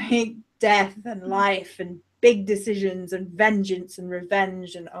 dude, like death and life and big decisions and vengeance and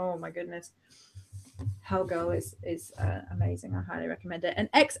revenge and oh my goodness. Hellgirl is amazing. I highly recommend it.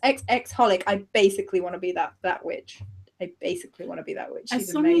 And XXX Holic, I basically want to be that witch. I basically want to be that witch. I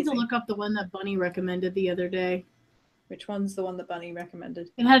still need to look up the one that Bunny recommended the other day. Which one's the one that Bunny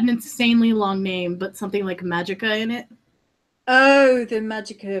recommended? It had an insanely long name, but something like Magica in it. Oh, the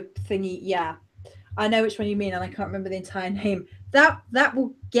Magica thingy. Yeah, I know which one you mean, and I can't remember the entire name. That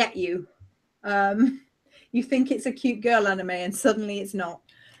will get you. You think it's a cute girl anime, and suddenly it's not.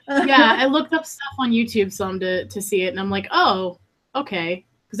 Yeah, I looked up stuff on YouTube some to see it, and I'm like, oh, okay.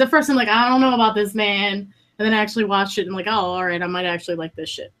 Because at first I'm like, I don't know about this, man. And then I actually watched it and like, oh, all right, I might actually like this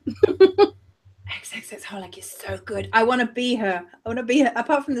shit. XXX Holic is so good. I want to be her.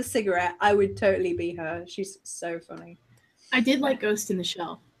 Apart from the cigarette, I would totally be her. She's so funny. I did like Ghost in the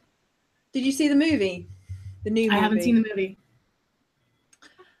Shell. Did you see the movie? The new movie? I haven't seen the movie.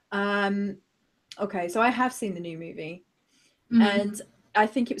 Okay, so I have seen the new movie. Mm-hmm. And I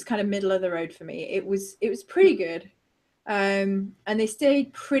think it was kind of middle of the road for me. It was pretty good. And they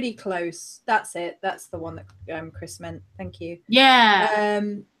stayed pretty close. That's it. That's the one that Chris meant. Thank you. Yeah.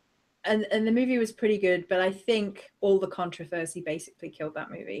 And the movie was pretty good, but I think all the controversy basically killed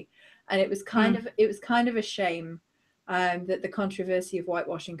that movie. And it was kind of a shame that the controversy of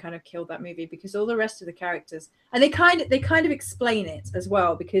whitewashing kind of killed that movie, because all the rest of the characters, and they kind of explain it as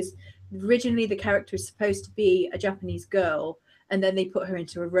well, because originally the character is supposed to be a Japanese girl, and then they put her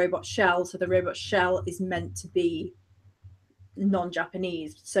into a robot shell, so the robot shell is meant to be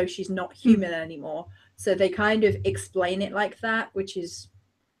non-Japanese, so she's not human anymore. So they kind of explain it like that, which is,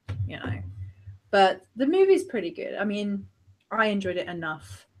 you know, but the movie's pretty good. I mean, I enjoyed it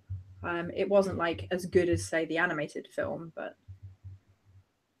enough. It wasn't like as good as, say, the animated film, but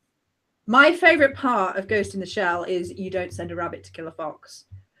my favorite part of Ghost in the Shell is you don't send a rabbit to kill a fox,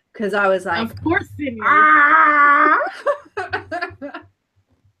 because I was like, of course it is.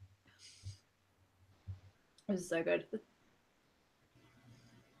 It was so good.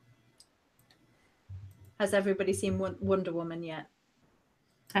 Has everybody seen Wonder Woman yet?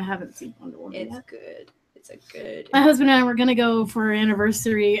 I haven't seen Wonder Woman yet. It's good. It's a good. My husband and I were going to go for our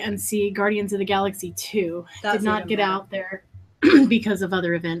anniversary and see Guardians of the Galaxy 2. Did not get out there because of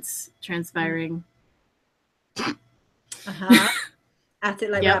other events transpiring. At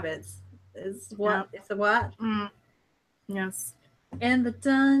it like rabbits. It's what? Yep. It's a what? Yes. In the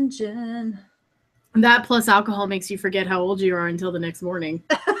dungeon. That plus alcohol makes you forget how old you are until the next morning.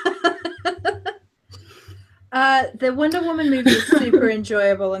 The Wonder Woman movie is super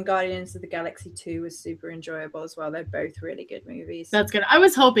enjoyable, and Guardians of the Galaxy 2 was super enjoyable as well. They're both really good movies. That's good. I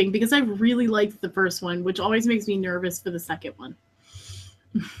was hoping, because I really liked the first one, which always makes me nervous for the second one.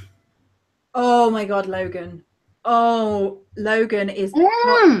 Oh my god, Logan. Oh, Logan is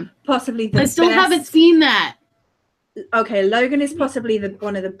possibly the best. I still haven't seen that. Okay, Logan is possibly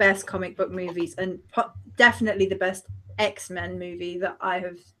one of the best comic book movies, and definitely the best X-Men movie that I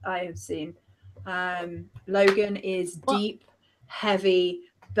have seen. Logan is deep, heavy,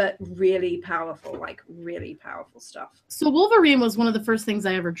 but really powerful, like really powerful stuff. So Wolverine was one of the first things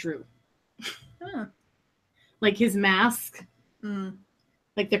I ever drew. Like his mask,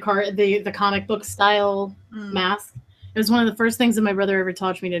 like the comic book style mask. It was one of the first things that my brother ever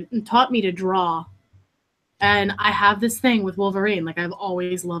taught me to draw. And I have this thing with Wolverine. Like, I've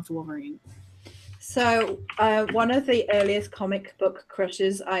always loved Wolverine. So one of the earliest comic book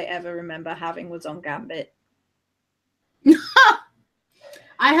crushes I ever remember having was on Gambit.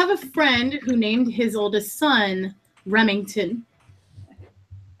 I have a friend who named his oldest son Remington.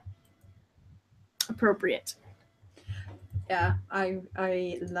 Appropriate. Yeah, I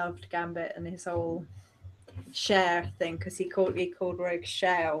loved Gambit and his whole Cher thing, because he called Rogue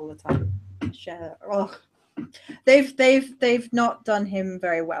Cher all the time. Cher. Oh. They've not done him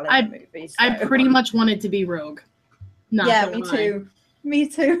very well in the movies. So. I pretty much wanted to be Rogue. Yeah, me too. Me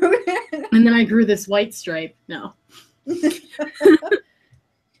too. And then I grew this white stripe. No.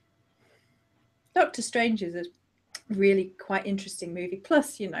 Doctor Strange is a really quite interesting movie.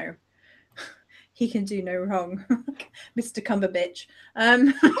 Plus, you know, he can do no wrong. Mr. Cumberbitch.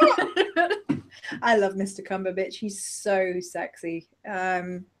 I love Mr. Cumberbitch. He's so sexy.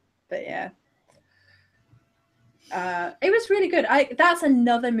 But yeah. It was really good. That's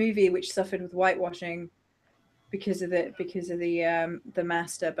another movie which suffered with whitewashing because of the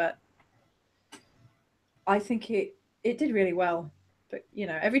master, but I think it did really well. But you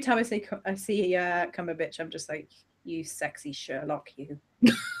know, every time I see Cumberbatch, I'm just like, you sexy Sherlock, you.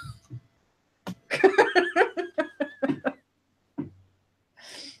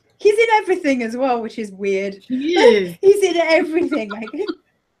 He's in everything as well, which is weird. He is. He's in everything. Like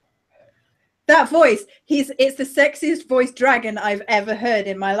that voice. It's the sexiest voiced dragon I've ever heard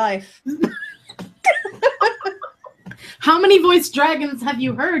in my life. How many voiced dragons have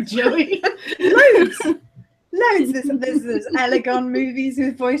you heard, Joey? Loads. There's Elegant movies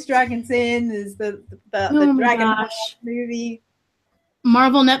with voiced dragons in. There's the Dragon movie.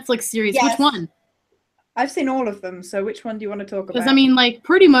 Marvel Netflix series. Yes. Which one? I've seen all of them. So which one do you want to talk about? Because I mean, like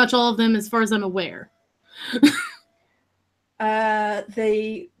pretty much all of them, as far as I'm aware.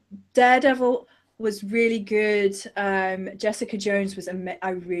 The Daredevil was really good. Jessica Jones was I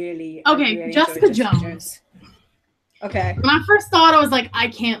really Jessica Jones. Okay. When I first saw it, I was like, I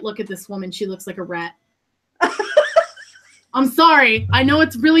can't look at this woman. She looks like a rat. I'm sorry. I know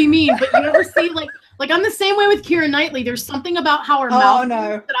it's really mean, but you ever see like I'm the same way with Keira Knightley. There's something about how her mouth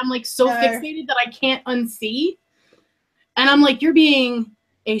moves that I'm like so fixated that I can't unsee. And I'm like, you're being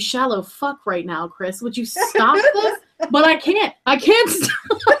a shallow fuck right now, Chris. Would you stop this? But I can't. I can't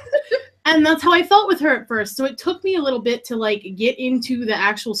stop. And that's how I felt with her at first. So it took me a little bit to like get into the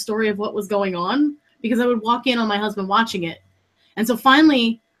actual story of what was going on, because I would walk in on my husband watching it. And so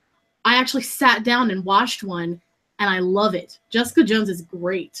finally, I actually sat down and watched one, and I love it. Jessica Jones is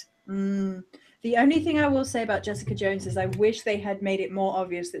great. The only thing I will say about Jessica Jones is I wish they had made it more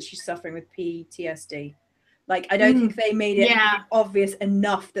obvious that she's suffering with PTSD. Like, I don't think they made it obvious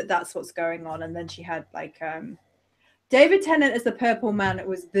enough that that's what's going on. And then she had, like, David Tennant as the Purple Man. It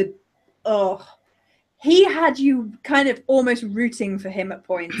was he had you kind of almost rooting for him at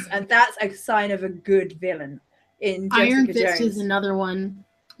points. And that's a sign of a good villain in Jessica Iron Jones. Fist is another one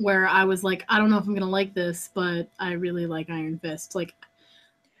where I was like, I don't know if I'm going to like this, but I really like Iron Fist. Like,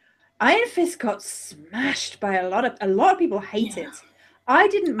 Iron Fist got smashed by a lot of people hate it. I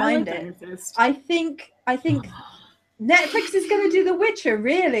didn't mind it. Iron Fist. I think Netflix is going to do The Witcher,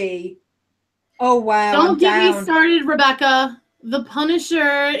 really. Oh wow! Don't get me started, Rebecca. The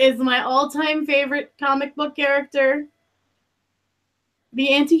Punisher is my all-time favorite comic book character. The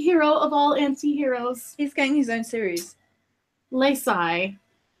anti-hero of all anti-heroes. He's getting his own series. Laysai.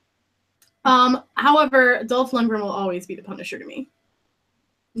 However, Dolph Lundgren will always be the Punisher to me.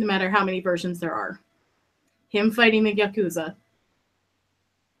 No matter how many versions there are. Him fighting the Yakuza.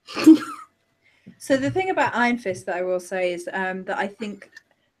 So the thing about Iron Fist that I will say is that I think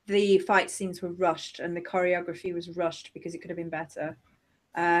the fight scenes were rushed and the choreography was rushed because it could have been better.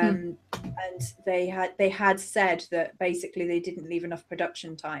 And they had said that basically they didn't leave enough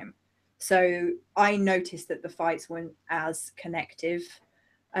production time. So I noticed that the fights weren't as connective.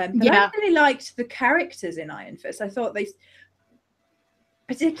 But I really liked the characters in Iron Fist. I thought they,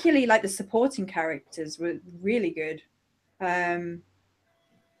 particularly like the supporting characters, were really good. I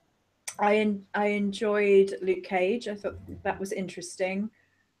enjoyed Luke Cage. I thought that was interesting.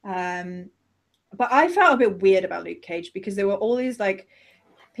 But I felt a bit weird about Luke Cage because there were all these like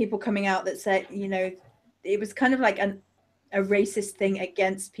people coming out that said, you know, it was kind of like a racist thing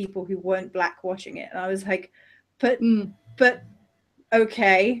against people who weren't black watching it. And I was like, but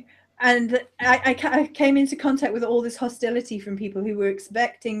okay. And I came into contact with all this hostility from people who were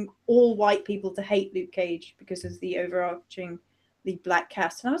expecting all white people to hate Luke Cage because of the overarching black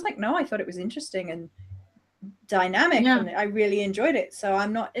cast. And I was like, no, I thought it was interesting and dynamic, and I really enjoyed it. So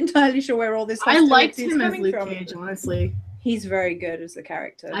I'm not entirely sure where all this hostility I liked him is as coming Luke from. Cage, honestly. He's very good as the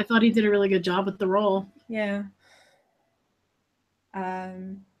character. I thought he did a really good job with the role. Yeah.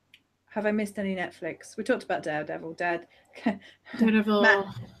 Have I missed any Netflix? We talked about Daredevil.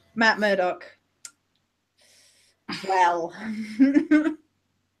 Daredevil. Matt Murdock. Well,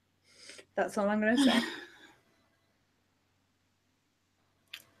 that's all I'm going to say.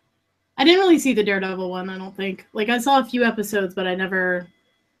 I didn't really see the Daredevil one, I don't think. Like, I saw a few episodes, but I never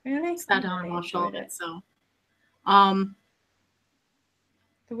sat down and watched all of it. So, The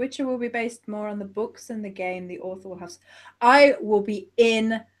Witcher will be based more on the books and the game. The author will have... I will be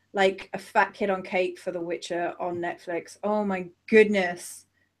in like a fat kid on cake for The Witcher on Netflix. Oh my goodness.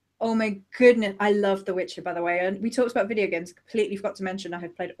 Oh my goodness. I love The Witcher, by the way. And we talked about video games. Completely forgot to mention I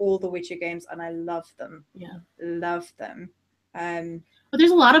have played all the Witcher games and I love them. Yeah. Love them. But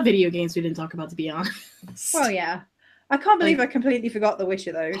there's a lot of video games we didn't talk about, to be honest. Well, yeah. I can't believe I completely forgot The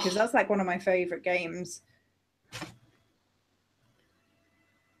Witcher, though, because that's like one of my favorite games.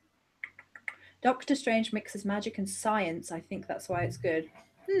 Doctor Strange mixes magic and science. I think that's why it's good.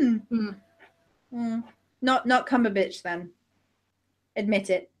 Not Cumberbatch, then. Admit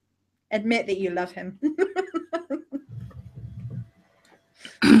it. Admit that you love him.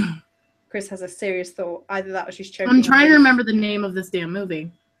 Chris has a serious thought. Either that or she's choking. I'm trying to remember the name of this damn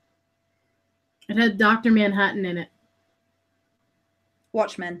movie. It had Dr. Manhattan in it.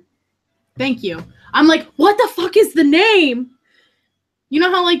 Watchmen. Thank you. I'm like, what the fuck is the name? You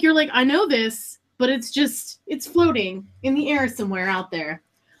know how like you're like, I know this, but it's floating in the air somewhere out there.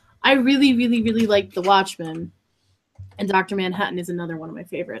 I really, really, really like The Watchmen. And Dr. Manhattan is another one of my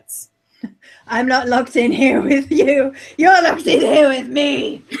favorites. I'm not locked in here with you. You're locked in here with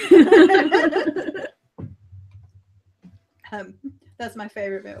me. That's my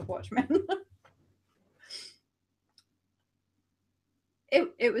favorite bit of Watchmen.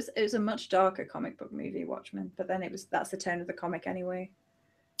 It was a much darker comic book movie, Watchmen, but then that's the tone of the comic anyway.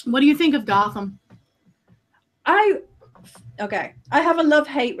 What do you think of Gotham? I have a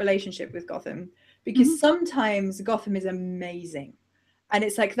love-hate relationship with Gotham because sometimes Gotham is amazing. And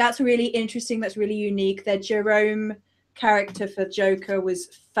it's like, that's really interesting. That's really unique. Their Jerome character for Joker was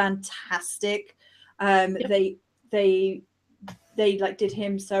fantastic. They like did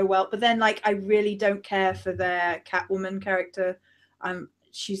him so well. But then like, I really don't care for their Catwoman character.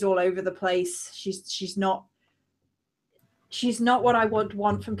 She's all over the place. She's not what I would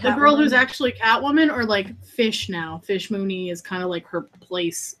want from Catwoman. The girl who's actually Catwoman, or like Fish now. Fish Mooney is kind of like her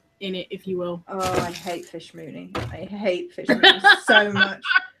place in it, if you will. Oh, I hate Fish Mooney. I hate Fish Mooney so much.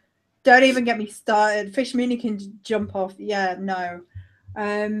 Don't even get me started. Fish Mooney can jump off. Yeah, no.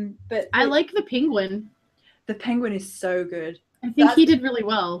 But I like the Penguin. The Penguin is so good. I think he did really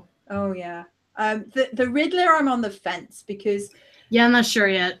well. Oh yeah. The Riddler, I'm on the fence because. Yeah, I'm not sure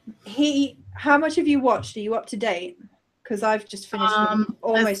yet. How much have you watched? Are you up to date? Because I've just finished.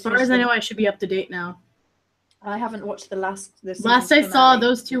 As far as I know, I should be up to date now. I haven't watched the last. Last I saw,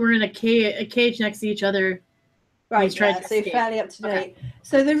 those two were in a cage next to each other. Right, yeah, so you're fairly up to date. Okay.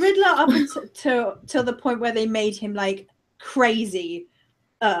 So the Riddler, up until the point where they made him like crazy,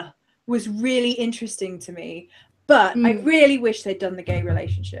 was really interesting to me. But I really wish they'd done the gay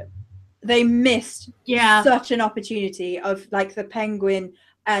relationship. They missed such an opportunity of like the Penguin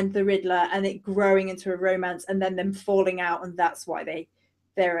and the Riddler and it growing into a romance and then them falling out, and that's why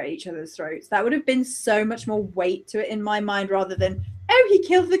they're at each other's throats. That would have been so much more weight to it in my mind rather than, oh, he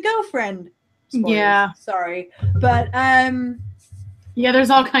killed the girlfriend. Spoilers. Yeah. Sorry. But yeah,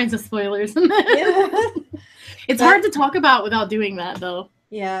 there's all kinds of spoilers in that. Yeah. It's hard to talk about without doing that though.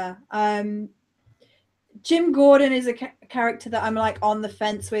 Yeah. Jim Gordon is a character that I'm like on the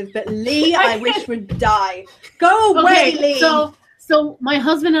fence with, but Lee I wish would die. Go away, Lee. So my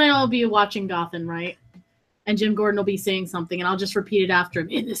husband and I will be watching Gotham, right? And Jim Gordon will be saying something, and I'll just repeat it after him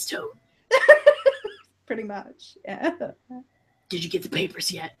in this tone. Pretty much, yeah. Did you get the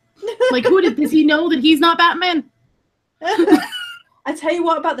papers yet? Like, does he know that he's not Batman? I tell you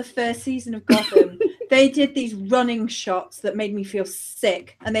what about the first season of Gotham. They did these running shots that made me feel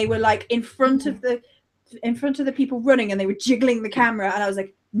sick, and they were like in front of the people running, and they were jiggling the camera, and I was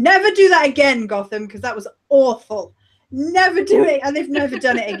like, never do that again, Gotham, because that was awful. Never do it, and they've never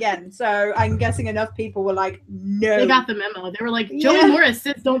done it again. So I'm guessing enough people were like, no. They got the memo. They were like, Joey Morris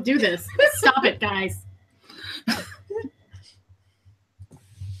says don't do this. Stop it, guys.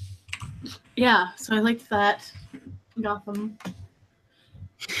 Yeah, so I liked that. Gotham.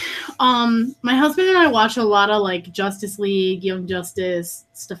 My husband and I watch a lot of like Justice League, Young Justice,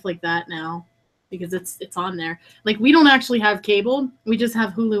 stuff like that now. Because it's on there. Like, we don't actually have cable. We just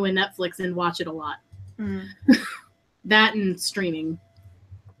have Hulu and Netflix and watch it a lot. That and streaming.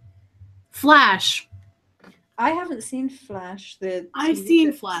 Flash. I haven't seen Flash. I've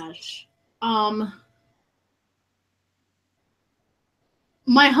seen Flash.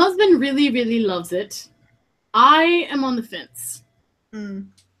 My husband really, really loves it. I am on the fence.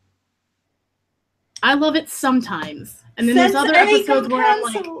 I love it sometimes. And then there's other episodes where I'm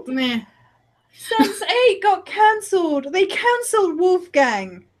like, meh. Sense8 got cancelled. They cancelled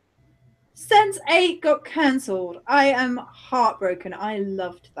Wolfgang. Sense8 got cancelled. I am heartbroken. I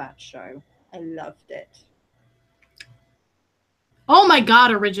loved that show. I loved it. Oh my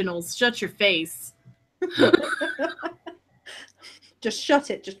God, originals. Shut your face. Just shut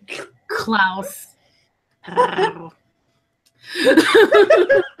it. Just Klaus. Wow.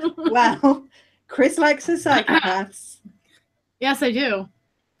 Chris likes the psychopaths. Yes, I do.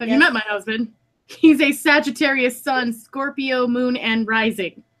 Have you met my husband? He's a Sagittarius sun, Scorpio moon, and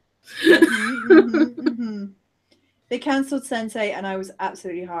rising. They cancelled Sense8 and I was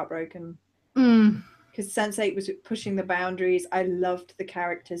absolutely heartbroken. Because Sense8 was pushing the boundaries. I loved the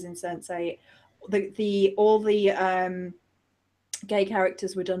characters in Sense8. All the gay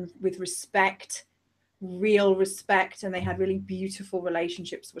characters were done with respect. real respect, and they had really beautiful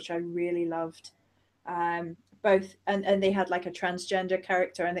relationships, which I really loved. Both, and they had like a transgender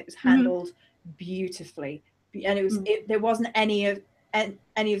character, and it was handled beautifully, and there wasn't any of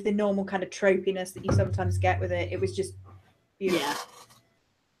the normal kind of tropiness that you sometimes get with it. It was just beautiful.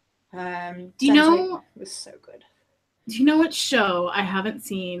 Do you know? It was so good. Do you know what show I haven't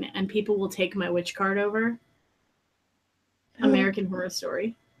seen and people will take my witch card over? American Horror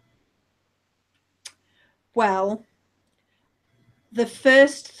Story. Well, the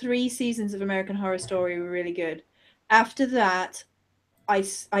first 3 seasons of American Horror Story were really good. After that, I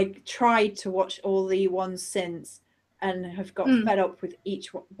tried to watch all the ones since, and have got fed up with each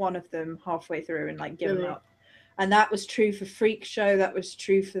one of them halfway through and like given up. And that was true for Freak Show. That was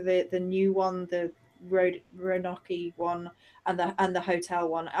true for the new one, the Roanoke one, and the hotel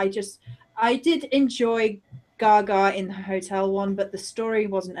one. I did enjoy Gaga in the hotel one, but the story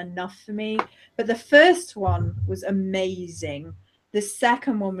wasn't enough for me. But the first one was amazing. The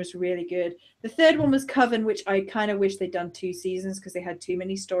second one was really good. The third one was Coven, which I kind of wish they'd done 2 seasons because they had too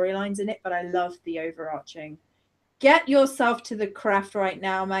many storylines in it, but I loved the overarching. Get yourself to The Craft right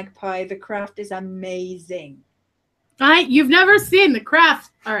now, Magpie. The Craft is amazing. You've never seen The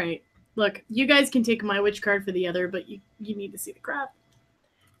Craft. All right. Look, you guys can take my witch card for the other, but you need to see The Craft.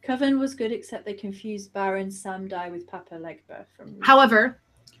 Coven was good, except they confused Baron Samedi with Papa Legba. However,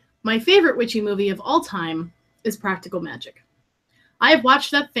 my favorite witchy movie of all time is Practical Magic. I have watched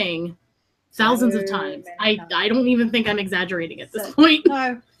that thing thousands of times. I don't even think I'm exaggerating at this point.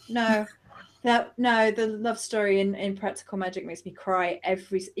 No. The love story in Practical Magic makes me cry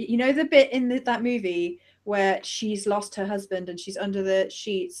every. You know the bit in that movie where she's lost her husband and she's under the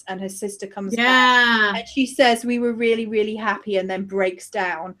sheets and her sister comes back and she says we were really, really happy and then breaks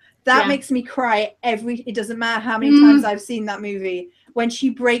down. That makes me cry it doesn't matter how many times I've seen that movie. When she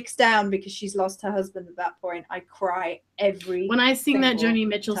breaks down because she's lost her husband at that point, I cry every. When I sing that Joni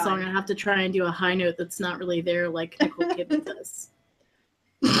Mitchell song, I have to try and do a high note that's not really there like Nicole Kidman does.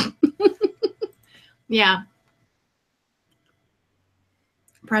 Yeah.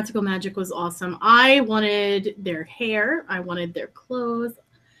 Practical Magic was awesome. I wanted their hair. I wanted their clothes.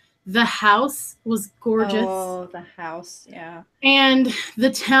 The house was gorgeous. Oh, the house, yeah. And the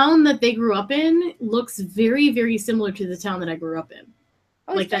town that they grew up in looks very, very similar to the town that I grew up in.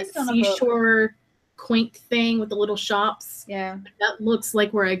 Oh, like that seashore quaint thing with the little shops. Yeah. That looks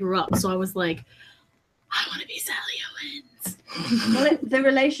like where I grew up. So I was like, I want to be Sally Owens. Well, the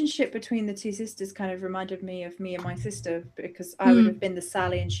relationship between the 2 sisters kind of reminded me of me and my sister, because I would have been the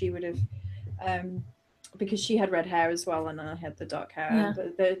Sally and she would have, because she had red hair as well and I had the dark hair.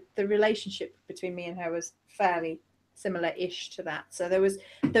 Yeah. The relationship between me and her was fairly similar-ish to that. So there was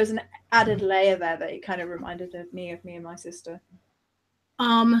an added layer there that it kind of reminded me and my sister.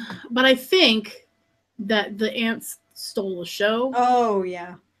 But I think that the aunts stole the show. Oh,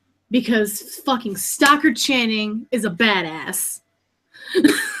 yeah. Because fucking Stockard Channing is a badass.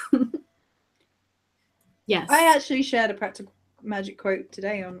 Yes. I actually shared a Practical Magic quote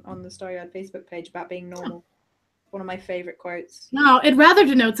today on the Storyard Facebook page about being normal. One of my favorite quotes. No, it rather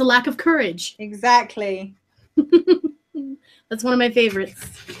denotes a lack of courage. Exactly. That's one of my favorites.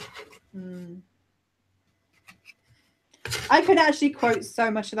 I could actually quote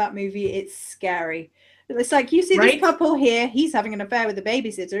so much of that movie. It's scary. It's like, you see this couple here, he's having an affair with a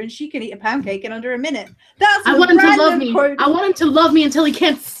babysitter and she can eat a pound cake in under a minute. That's I want him to love me. I want him to love me until he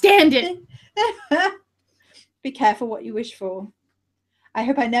can't stand it. Be careful what you wish for. I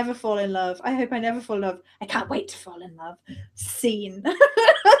hope I never fall in love. I hope I never fall in love. I can't wait to fall in love. Scene.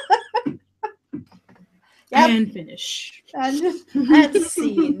 And finish. And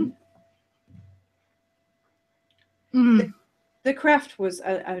scene. The Craft was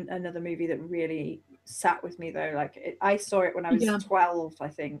another movie that really sat with me, though. Like I saw it when I was 12, I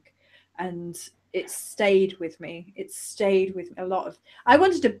think, and it stayed with me. It stayed with me a lot. I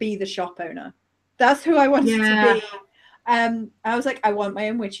wanted to be the shop owner. That's who I wanted to be. I was like, I want my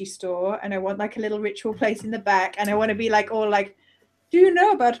own witchy store, and I want like a little ritual place in the back, and I want to be like all like, do you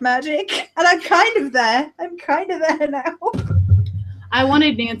know about magic? And I'm kind of there. I'm kind of there now. I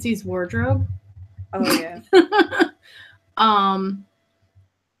wanted Nancy's wardrobe. Oh yeah.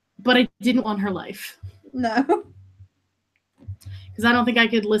 But I didn't want her life. No. Because I don't think I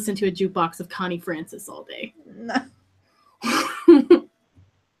could listen to a jukebox of Connie Francis all day. No.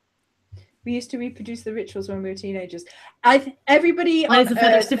 We used to reproduce the rituals when we were teenagers. Everybody light as a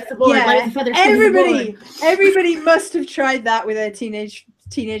feather, stiff as a board. Light as a feather, stiff as a board. Everybody must have tried that with their teenage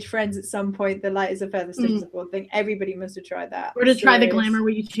friends at some point. The light as a feather, stiff as a board thing. Everybody must have tried that. Or to try the glamour where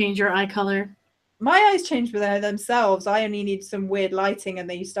you change your eye color. My eyes change with themselves. I only need some weird lighting and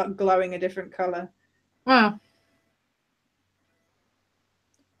they start glowing a different color. Wow.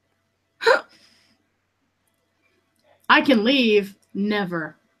 I can leave.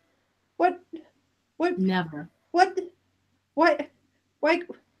 Never. What? What? Never. What? Why? Why?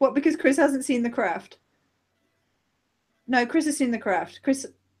 What? Because Chris hasn't seen The Craft. No, Chris has seen The Craft. Chris.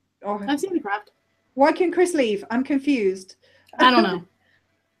 Oh. I've seen The Craft. Why can Chris leave? I'm confused. I don't know.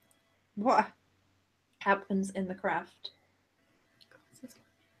 What happens in The Craft?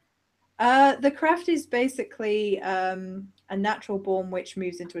 The Craft is basically a natural born witch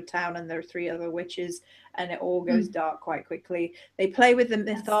moves into a town, and there are 3 other witches, and it all goes dark quite quickly. They play with the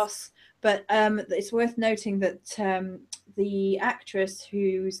mythos, but it's worth noting that the actress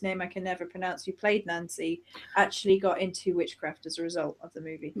whose name I can never pronounce, who played Nancy, actually got into witchcraft as a result of the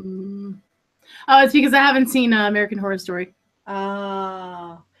movie. Oh, it's because I haven't seen American Horror Story.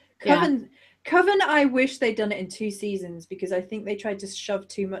 Ah, Coven, I wish they'd done it in 2 seasons, because I think they tried to shove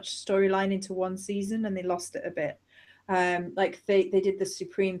too much storyline into 1 season and they lost it a bit. Like they did the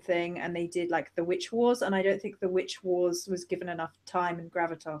Supreme thing, and they did like the Witch Wars, and I don't think the Witch Wars was given enough time and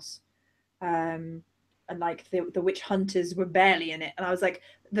gravitas. And like the Witch Hunters were barely in it, and I was like,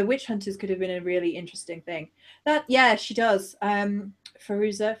 the Witch Hunters could have been a really interesting thing. That, yeah, she does.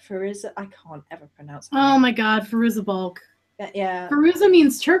 Fairuza, I can't ever pronounce her name. My god, Fairuza Balk. Yeah. Fairuza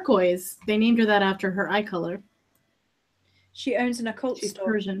means turquoise. They named her that after her eye color. She owns an occult She's store.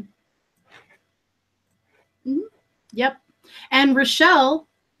 Persian. Mm-hmm. Yep. And Rochelle,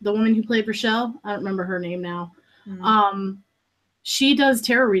 the woman who played Rochelle, I don't remember her name now. She does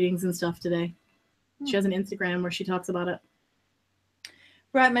tarot readings and stuff today. She has an Instagram where she talks about it.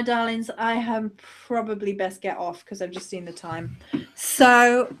 Right, my darlings, I have probably best get off because I've just seen the time.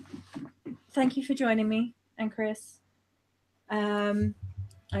 So thank you for joining me and Chris. I'm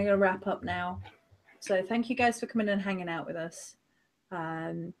going to wrap up now. So thank you guys for coming and hanging out with us,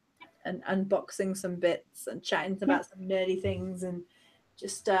 and unboxing some bits and chatting about some nerdy things, and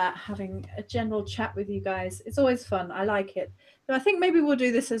just having a general chat with you guys. It's always fun. I like it. So I think maybe we'll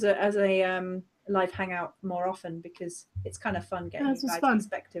do this as a live hangout more often, because it's kind of fun getting you guys'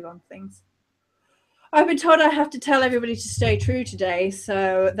 perspective on things. I've been told I have to tell everybody to stay true today,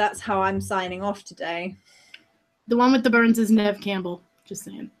 so that's how I'm signing off today. The one with the burns is Nev Campbell. Just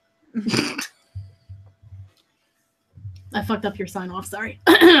saying. I fucked up your sign off. Sorry.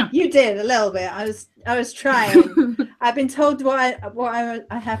 You did a little bit. I was trying. I've been told what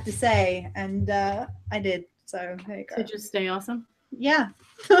I have to say, and I did. So there you go. So just stay awesome. Yeah.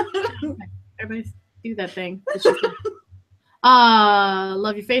 Everybody do that thing.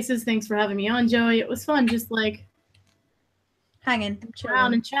 Love your faces. Thanks for having me on, Joey. It was fun. Just like hanging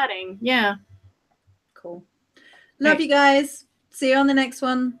around and chatting. Yeah. Cool. Love you guys. See you on the next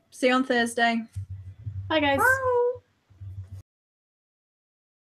one. See you on Thursday. Bye, guys. Bye.